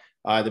out.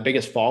 The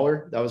biggest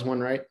faller, that was one,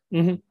 right?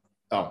 Mm-hmm.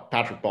 Oh,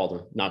 Patrick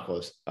Baldwin, not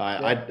close.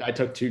 I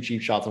took 2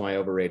 cheap shots on my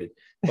overrated,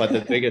 but the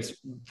biggest,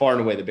 far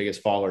and away, the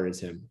biggest faller is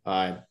him.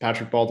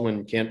 Patrick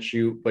Baldwin can't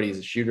shoot, but he's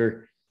a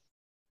shooter.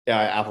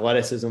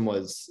 Athleticism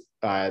was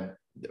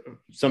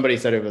somebody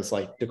said it was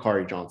like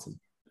Dakari Johnson.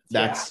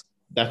 That's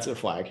a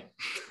flag.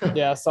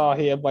 Yeah, I saw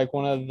he had like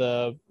one of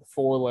the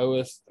 4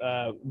 lowest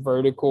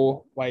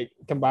vertical, like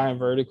combined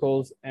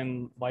verticals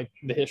in like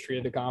the history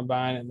of the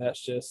combine, and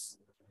that's just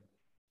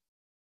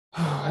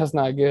that's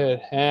not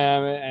good.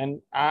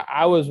 And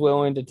I was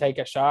willing to take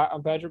a shot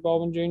on Patrick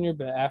Baldwin Jr.,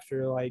 but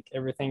after like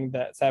everything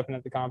that's happened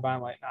at the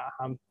combine, like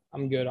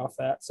I'm good off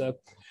that. So,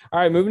 all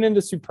right, moving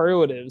into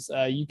superlatives.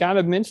 You kind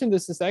of mentioned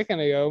this a second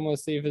ago. I'm going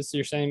to see if it's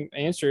your same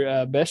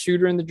answer. Best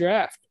shooter in the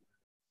draft.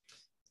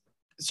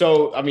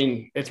 So, I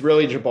mean, it's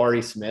really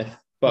Jabari Smith,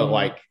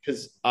 but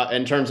because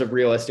in terms of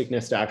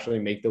realisticness to actually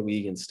make the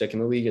league and stick in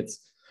the league, it's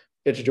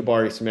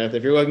Jabari Smith.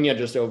 If you're looking at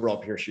just overall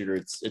pure shooter,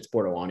 it's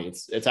Bortolani.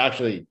 It's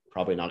actually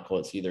probably not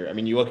close either. I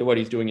mean, you look at what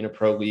he's doing in a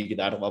pro league at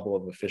that level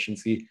of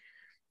efficiency.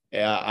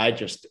 I'm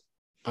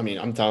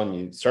telling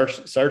you,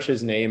 search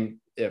his name.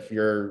 If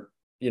you're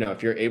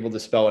able to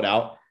spell it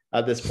out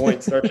at this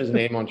point, search his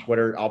name on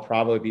Twitter. I'll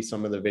probably be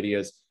some of the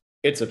videos.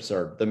 It's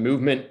absurd. The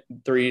movement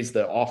threes,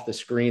 the off the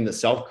screen, the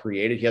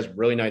self-created. He has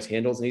really nice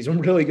handles, and he's a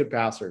really good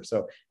passer.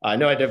 So I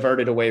know I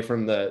diverted away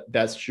from the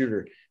best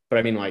shooter, but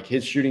I mean, like,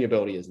 his shooting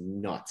ability is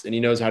nuts, and he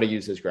knows how to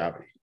use his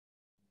gravity.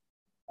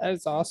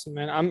 That's awesome,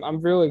 man.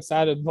 I'm really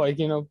excited. Like,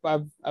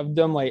 I've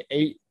done like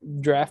 8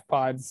 draft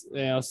pods,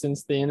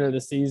 since the end of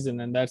the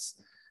season, and that's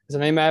a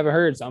name I haven't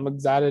heard. So I'm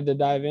excited to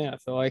dive in. I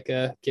feel like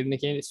a kid in a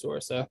candy store.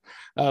 So,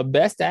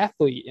 best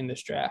athlete in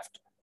this draft.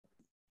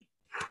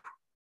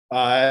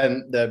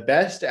 The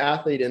best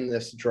athlete in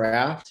this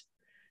draft,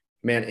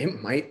 man,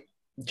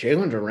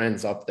 Jalen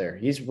Duren's up there.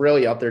 He's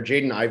really up there.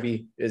 Jaden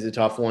Ivey is a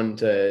tough one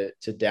to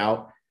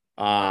doubt.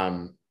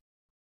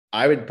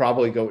 I would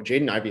probably go.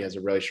 Jaden Ivey has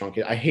a really strong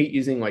kid. I hate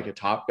using like a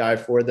top guy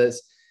for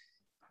this,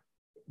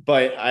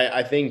 but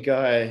I think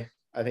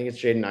it's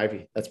Jaden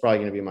Ivey. That's probably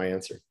going to be my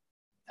answer.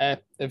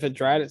 If it's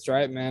right, it's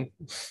right, man.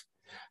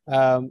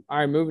 All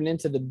right, moving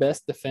into the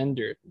best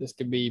defender. This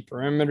could be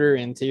perimeter,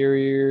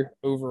 interior,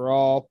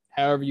 overall,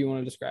 however you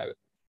want to describe it.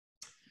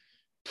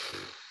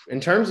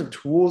 In terms of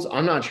tools,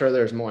 I'm not sure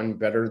there's one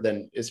better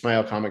than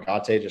Ismail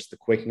Kamagate, just the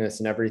quickness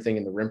and everything,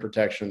 and the rim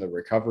protection, the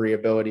recovery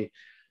ability.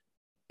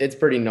 It's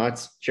pretty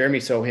nuts. Jeremy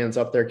Sohan's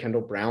up there.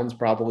 Kendall Brown's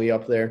probably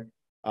up there.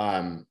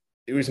 Ousmane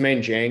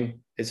Dieng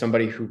is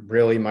somebody who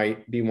really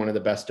might be one of the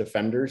best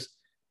defenders.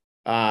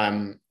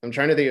 I'm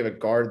trying to think of a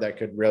guard that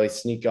could really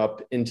sneak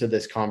up into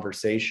this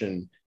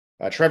conversation.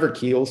 Trevor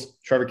Keels.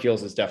 Trevor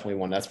Keels is definitely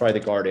one. That's probably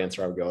the guard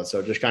answer I would go with.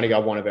 So just kind of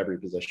got one of every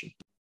position.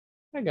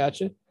 I got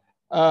you.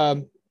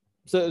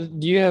 So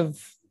do you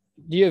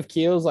have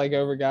Keels like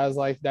over guys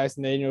like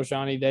Dyson Daniels,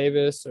 Johnny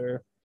Davis,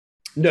 or?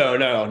 No,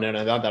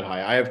 not that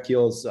high. I have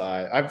Keels.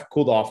 I've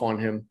cooled off on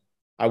him.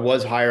 I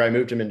was higher. I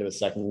moved him into a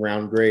second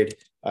round grade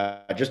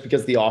just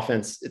because the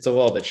offense, it's a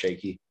little bit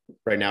shaky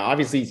right now.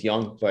 Obviously he's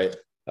young, but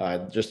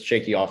just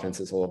shaky offense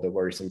is a little bit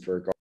worrisome for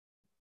a guard.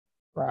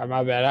 Right,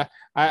 my bad.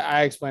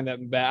 I explained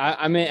that bad.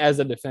 I meant as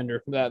a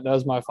defender. That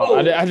was my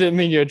fault. I didn't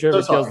mean you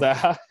attribute Keels that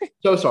high.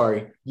 So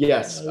sorry.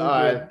 Yes.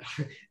 No,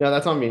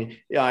 that's on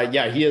me.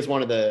 Yeah, he is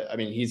one of the. I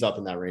mean, he's up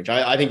in that range.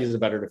 I think he's a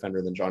better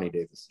defender than Johnny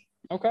Davis.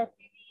 Okay,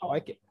 I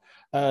like it.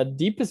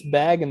 Deepest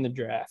bag in the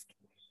draft.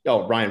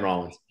 Oh, Ryan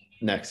Rollins.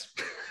 next.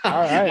 All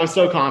right. I'm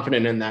so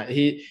confident in that.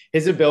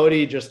 His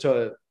ability just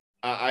to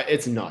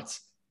it's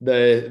nuts.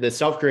 The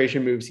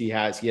self-creation moves he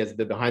has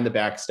the behind the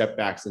back step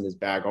backs in his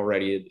bag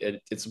already.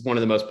 It's one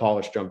of the most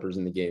polished jumpers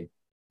in the game.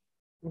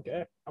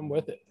 Okay, I'm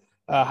with it.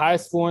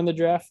 Highest score in the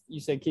draft,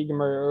 you said Keegan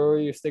Murray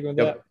earlier. You're sticking with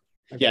that?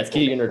 Okay, yeah, it's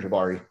Keegan or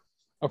Jabari.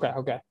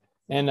 Okay.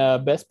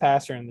 And best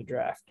passer in the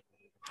draft.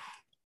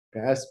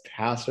 Best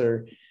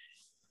passer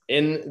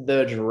in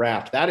the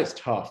draft. That is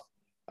tough.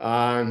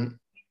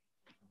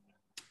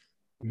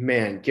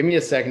 Man, give me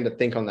a second to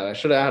think on that. I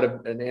should have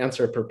had an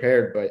answer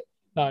prepared, but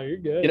no, you're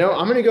good.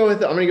 I'm gonna go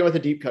with a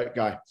deep cut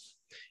guy.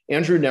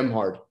 Andrew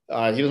Nemhard.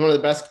 He was one of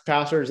the best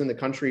passers in the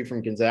country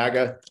from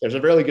Gonzaga. There's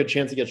a really good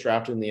chance he gets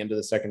drafted in the end of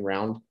the second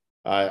round.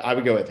 I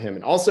would go with him.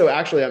 And also,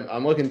 actually,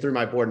 I'm looking through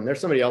my board, and there's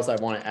somebody else I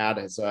want to add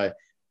as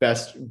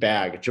best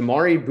bag.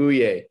 Jamari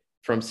Bouye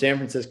from San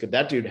Francisco.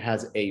 That dude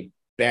has a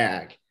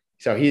bag.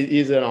 So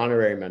he's an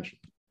honorary mention.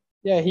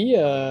 Yeah,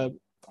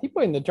 he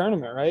played in the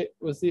tournament, right?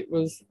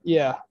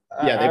 Yeah,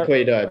 they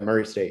played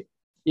Murray State.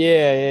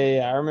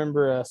 Yeah. I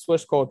remember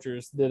Swiss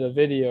Cultures did a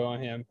video on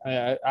him.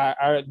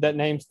 I that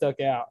name stuck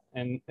out,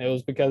 and it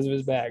was because of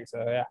his bag.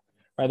 So yeah,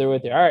 right there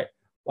with you. All right,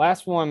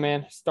 last one,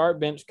 man. Start,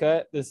 bench,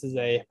 cut. This is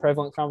a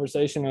prevalent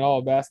conversation in all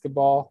of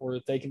basketball. We're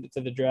taking it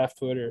to the draft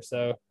Twitter.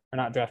 So, or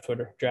not draft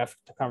Twitter, draft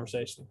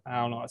conversation. I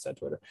don't know. I said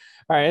Twitter.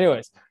 All right.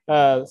 Anyways,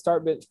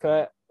 start, bench,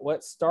 cut.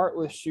 Let's start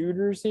with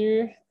shooters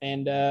here,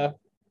 and I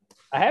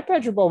had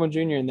Patrick Bowman Jr.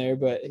 in there,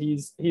 but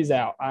he's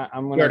out.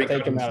 I'm going to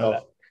take him out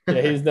of that.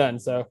 Yeah, he's done.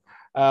 So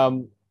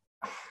I'm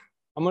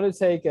going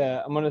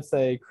to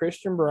say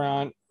Christian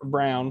Brown,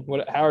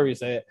 however you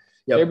say it,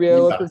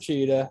 Gabriela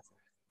Procida,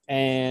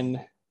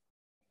 and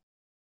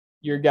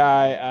your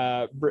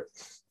guy,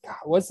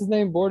 what's his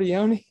name?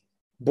 Bordewani.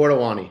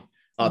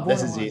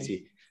 This is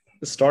easy.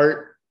 The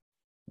start.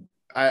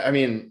 I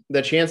mean,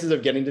 the chances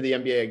of getting to the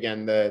NBA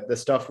again, the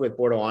stuff with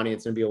Bordewani,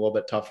 it's going to be a little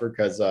bit tougher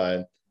because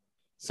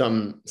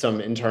some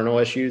internal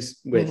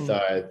issues with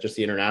just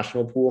the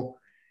international pool.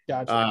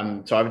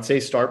 Gotcha. So I would say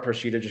start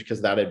Procida just because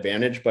of that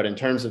advantage. But in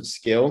terms of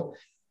skill,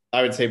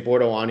 I would say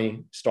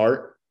Bordewani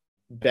start,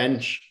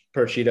 bench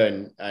Procida,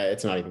 and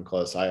it's not even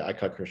close. I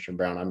cut Christian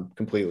Brown. I'm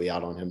completely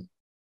out on him.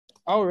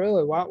 Oh,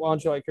 really? Why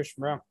don't you like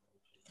Christian Brown?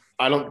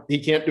 He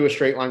can't do a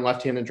straight line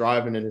left-handed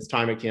drive, and in his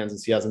time at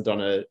Kansas, he hasn't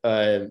done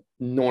a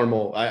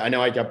normal. I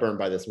know I got burned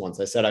by this once.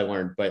 I said I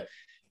learned, but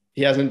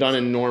he hasn't done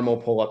a normal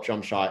pull-up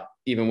jump shot,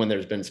 even when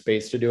there's been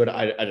space to do it.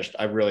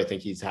 I really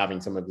think he's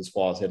having some of his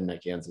flaws hidden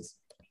at Kansas.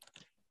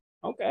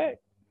 Okay,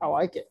 I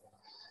like it.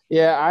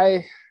 Yeah,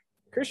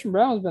 Christian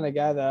Brown has been a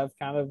guy that I've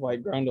kind of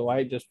like grown to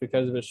like just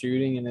because of his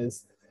shooting and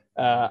his.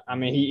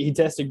 He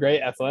tested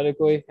great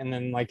athletically, and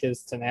then like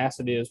his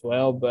tenacity as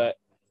well. But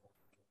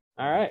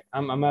all right,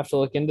 I'm gonna have to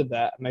look into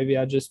that. Maybe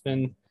I've just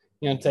been,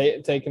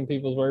 taking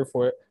people's word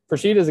for it.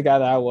 Procida is a guy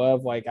that I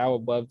love. Like I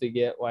would love to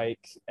get like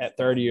at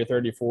 30 or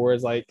 34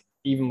 is like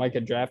even like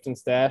a drafting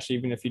stash,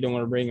 even if you don't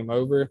want to bring him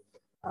over.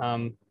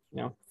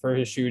 For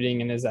his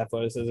shooting and his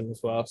athleticism as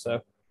well.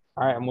 So.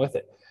 All right, I'm with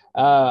it.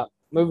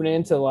 Moving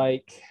into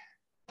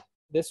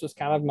this was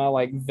kind of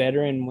my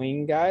veteran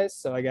wing guys.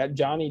 So I got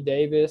Johnny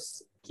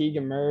Davis,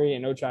 Keegan Murray,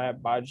 and Ochai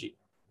Agbaji.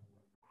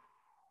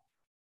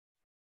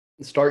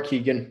 Start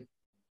Keegan,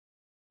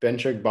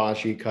 bench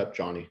Agbaji, cut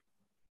Johnny.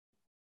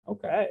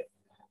 Okay.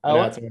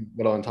 That's a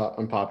little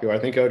unpopular. I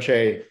think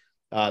Ochai,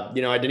 I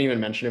didn't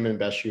even mention him in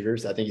best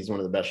shooters. I think he's one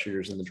of the best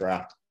shooters in the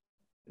draft.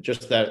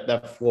 Just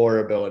that floor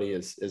ability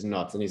is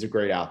nuts, and he's a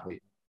great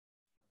athlete.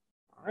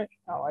 All right,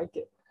 I like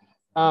it.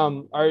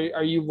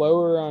 Are you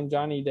lower on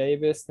Johnny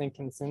Davis than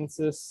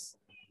consensus?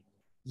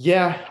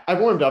 Yeah, I've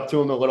warmed up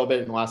to him a little bit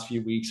in the last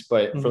few weeks,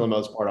 but for the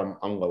most part,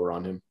 I'm lower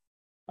on him.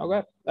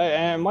 Okay,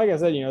 and like I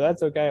said,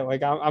 that's okay.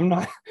 Like I'm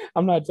not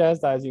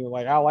chastising you.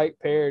 Like I like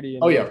parity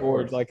and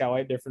boards. Like I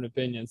like different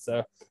opinions.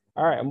 So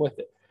all right, I'm with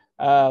it.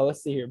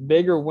 Let's see here.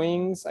 Bigger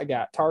wings. I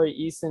got Tari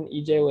Eason,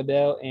 EJ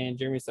Liddell, and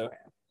Jeremy Sohan.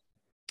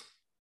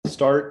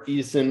 Start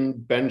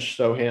Eason, bench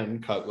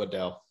Sohan, cut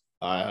Liddell.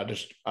 I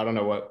don't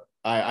know what.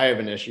 I have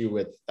an issue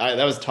with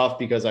that. Was tough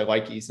because I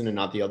like Eason and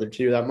not the other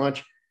two that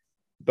much.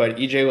 But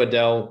EJ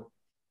Liddell,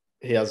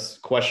 he has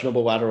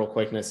questionable lateral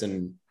quickness,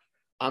 and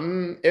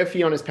I'm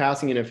iffy on his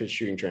passing and if his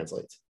shooting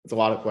translates. It's a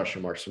lot of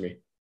question marks for me.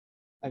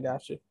 I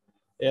got you.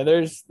 Yeah,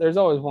 there's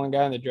always one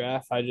guy in the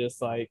draft I just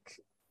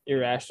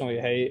irrationally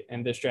hate,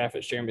 and this draft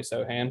is Jeremy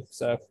Sohan.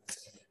 So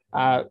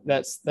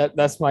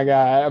that's my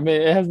guy. I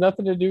mean, it has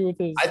nothing to do with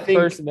his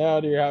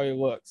personality or how he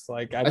looks.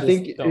 Are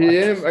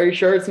you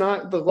sure it's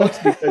not the looks?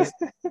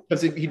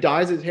 Because he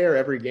dyes his hair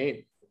every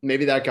game.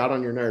 Maybe that got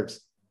on your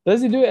nerves.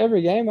 Does he do it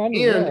every game?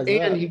 He had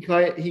I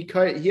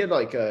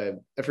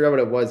forgot what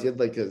it was. He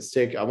had a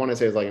sick, I want to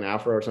say it was an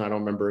afro or something. I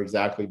don't remember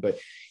exactly, but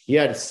he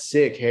had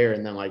sick hair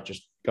and then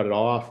just cut it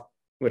off,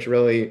 which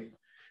really,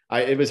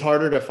 it was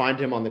harder to find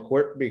him on the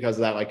court because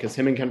of that. Because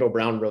him and Kendall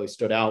Brown really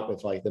stood out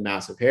with the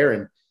massive hair.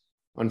 And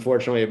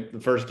unfortunately,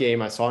 the first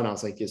game I saw and I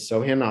was like, is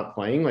Sohan not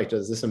playing?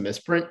 Is this a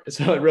misprint?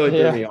 So it really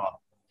threw me off.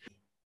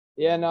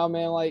 Yeah, no,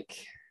 man,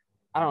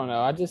 I don't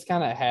know. I just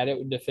kind of had it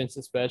with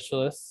defensive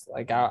specialists.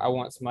 Like I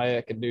want somebody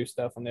that could do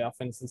stuff on the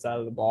offensive side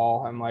of the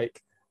ball. I'm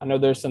like, I know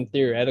there's some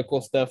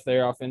theoretical stuff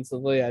there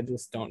offensively. I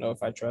just don't know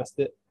if I trust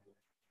it.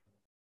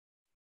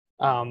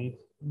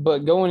 But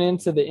going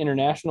into the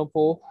international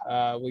pool,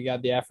 we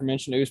got the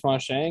aforementioned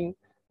Ousmane Dieng,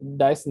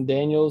 Dyson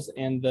Daniels,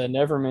 and the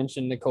never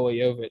mentioned Nikola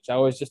Jovic. I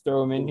always just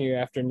throw him in here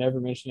after never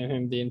mentioning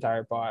him the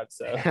entire pod.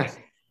 So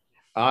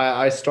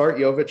I start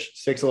Jovic,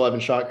 6'11"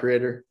 shot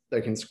creator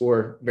that can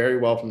score very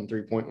well from the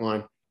 3-point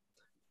line.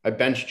 I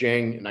bench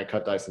Dieng and I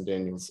cut Dyson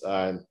Daniels.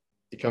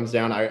 It comes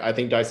down. I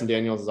think Dyson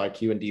Daniels'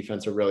 IQ and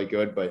defense are really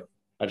good, but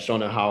I just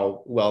don't know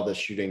how well the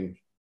shooting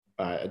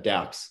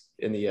adapts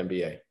in the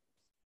NBA.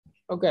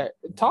 Okay,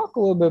 talk a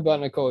little bit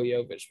about Nikola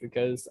Jovic,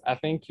 because I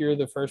think you're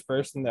the first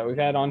person that we've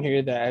had on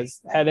here that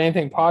has had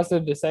anything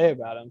positive to say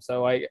about him.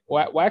 So, like,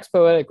 wax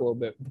poetic a little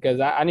bit, because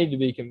I need to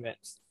be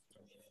convinced.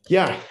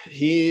 Yeah,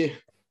 he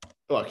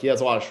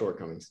has a lot of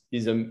shortcomings.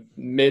 He's a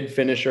mid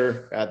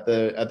finisher at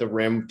the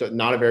rim,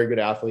 not a very good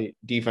athlete.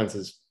 Defense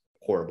is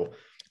horrible.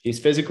 He's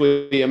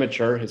physically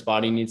immature. His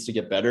body needs to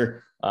get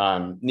better.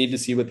 Need to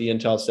see what the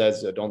intel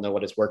says. I don't know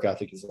what his work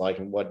ethic is like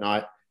and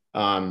whatnot.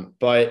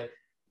 But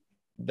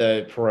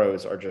the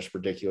pros are just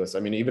ridiculous. I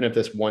mean, even if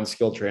this one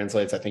skill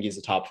translates, I think he's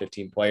a top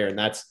 15 player. And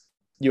that's,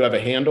 you have a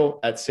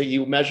handle at six,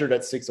 you measured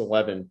at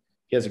 6'11".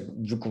 He has a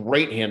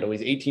great handle.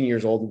 He's 18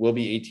 years old, will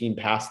be 18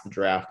 past the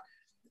draft.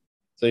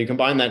 So you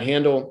combine that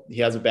handle,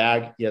 he has a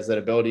bag, he has that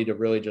ability to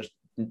really just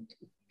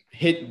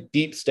hit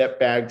deep step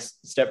backs,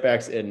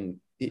 and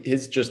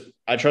his just,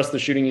 I trust the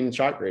shooting and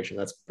shot creation.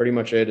 That's pretty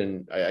much it.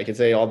 And I can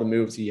say all the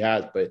moves he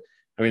has, but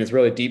I mean, it's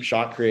really deep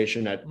shot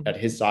creation at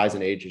his size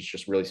and age is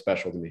just really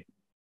special to me.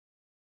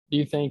 Do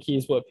you think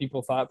he's what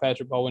people thought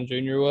Patrick Baldwin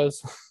Jr.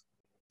 was?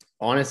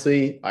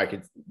 Honestly,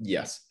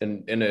 yes.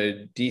 And in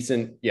a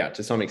decent, yeah,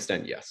 to some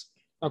extent, yes.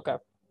 Okay.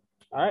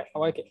 All right. I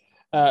like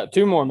it.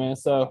 Two more, man.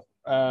 So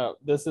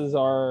this is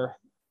our,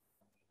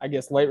 I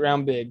guess, late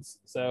round bigs.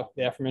 So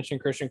the aforementioned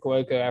Christian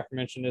Koloko,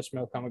 aforementioned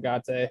Ismail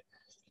Kamagate,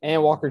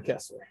 and Walker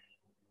Kessler.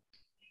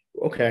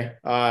 Okay.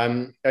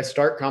 I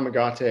start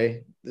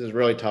Kamagate. This is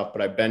really tough,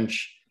 but I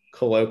bench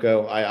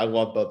Koloko. I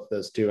love both of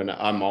those two, and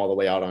I'm all the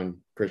way out on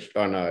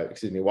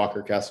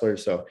Walker Kessler.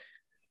 So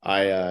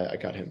I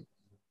got him.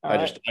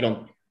 I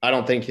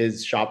don't think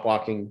his shot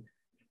blocking,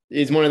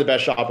 he's one of the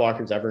best shot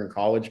blockers ever in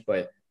college,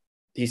 but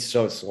he's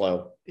so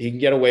slow. He can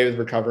get away with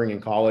recovering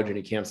in college, and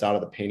he camps out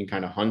of the paint and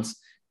kind of hunts.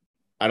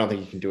 I don't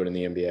think he can do it in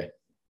the NBA.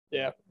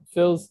 Yeah.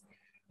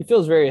 He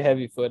feels very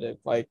heavy footed.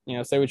 Like,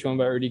 say what you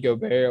want about Rudy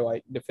Gobert,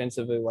 like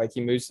defensively, like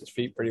he moves his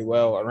feet pretty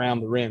well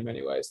around the rim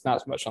anyways, not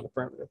as much on the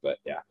perimeter, but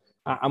yeah,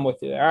 I'm with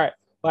you there. All right.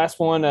 Last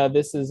one.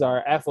 This is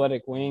our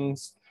athletic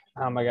wings.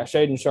 I got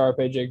Shaedon Sharpe,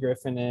 AJ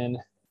Griffin, and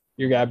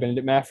your guy,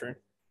 Benedict Mathurin.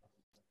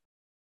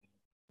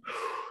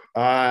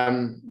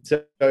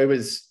 So it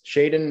was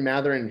Shaedon,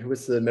 Mathurin. Who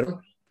was the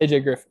middle?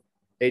 AJ Griffin.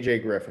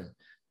 AJ Griffin.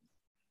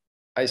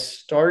 I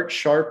start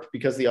Sharpe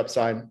because of the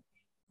upside.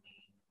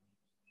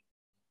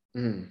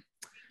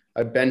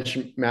 I bench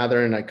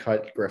Mathurin and I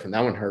cut Griffin.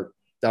 That one hurt.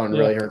 That one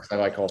really hurt because I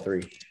like all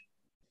three.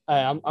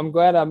 I'm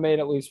glad I made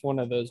at least one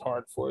of those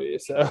hard for you.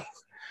 So,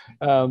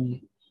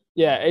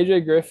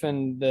 AJ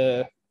Griffin,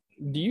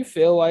 do you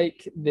feel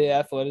like the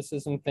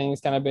athleticism thing is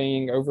kind of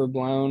being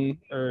overblown,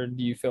 or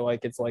do you feel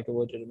like it's like a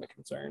legitimate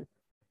concern?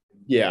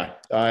 Yeah.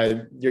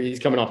 He's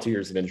coming off 2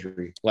 years of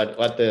injury.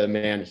 Let the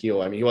man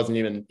heal. I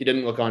mean, he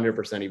didn't look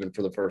 100% even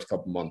for the first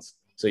couple months.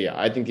 So yeah,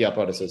 I think the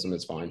athleticism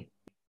is fine.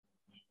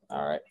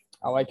 All right.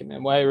 I like it,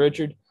 man. Well, hey,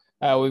 Richard,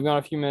 we've gone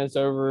a few minutes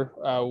over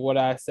what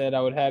I said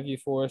I would have you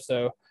for.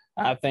 So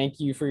thank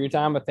you for your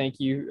time. I thank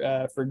you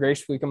for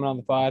graciously coming on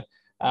the pod.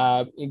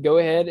 Go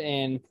ahead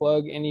and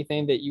plug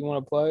anything that you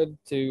want to plug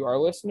to our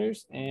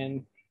listeners,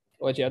 and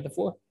let you have the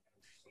floor.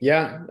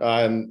 Yeah.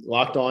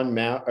 Locked On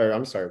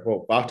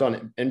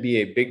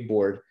NBA Big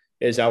Board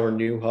is our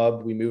new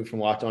hub. We moved from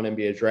Locked On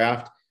NBA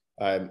Draft.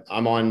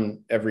 I'm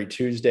on every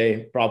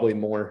Tuesday, probably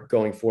more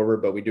going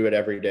forward, but we do it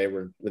every day.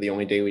 We're the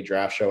only daily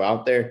draft show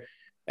out there.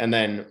 And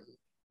then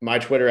my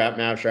Twitter at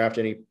Mavs Draft,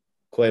 any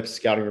clips,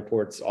 scouting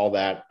reports, all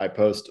that I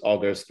post all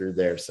goes through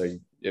there. So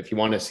if you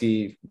want to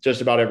see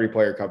just about every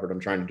player covered, I'm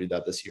trying to do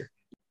that this year.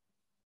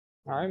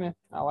 All right, man.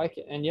 I like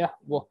it. And yeah,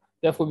 we'll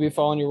definitely be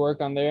following your work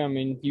on there. I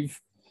mean,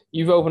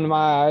 you've opened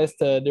my eyes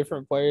to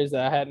different players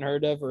that I hadn't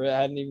heard of or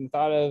I hadn't even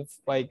thought of,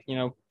 like,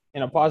 in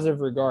a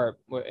positive regard,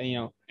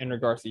 in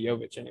regards to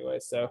Jovic anyway.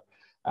 So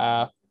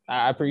I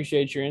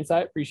appreciate your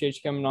insight. Appreciate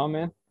you coming on,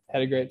 man.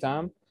 Had a great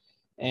time.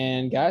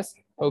 And guys,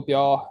 hope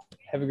y'all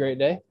have a great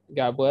day.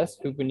 God bless.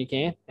 Hoop when you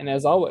can. And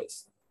as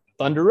always,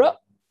 Thunder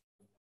up.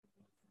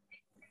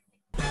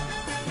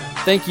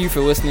 Thank you for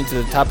listening to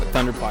the Topic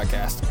Thunder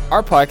podcast.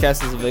 Our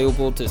podcast is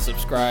available to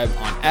subscribe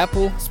on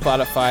Apple,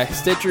 Spotify,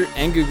 Stitcher,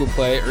 and Google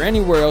Play, or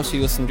anywhere else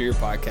you listen to your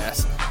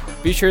podcast.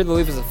 Be sure to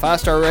leave us a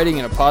 5-star rating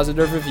and a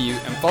positive review,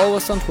 and follow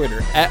us on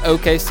Twitter at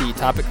OKC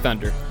Topic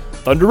Thunder.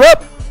 Thunder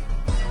up!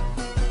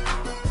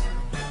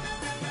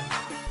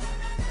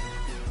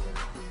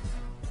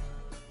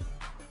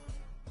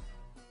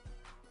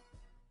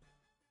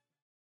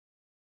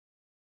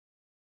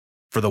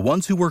 For the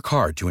ones who work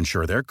hard to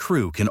ensure their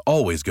crew can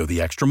always go the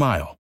extra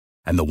mile,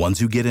 and the ones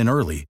who get in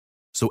early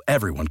so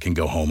everyone can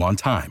go home on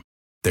time,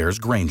 there's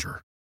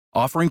Grainger,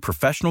 offering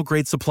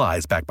professional-grade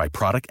supplies backed by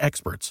product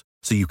experts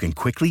so you can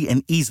quickly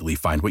and easily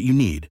find what you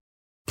need.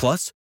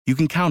 Plus, you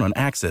can count on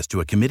access to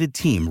a committed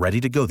team ready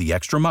to go the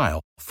extra mile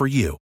for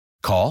you.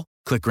 Call,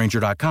 click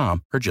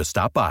Grainger.com, or just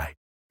stop by.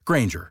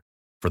 Grainger,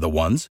 for the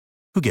ones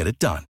who get it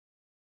done.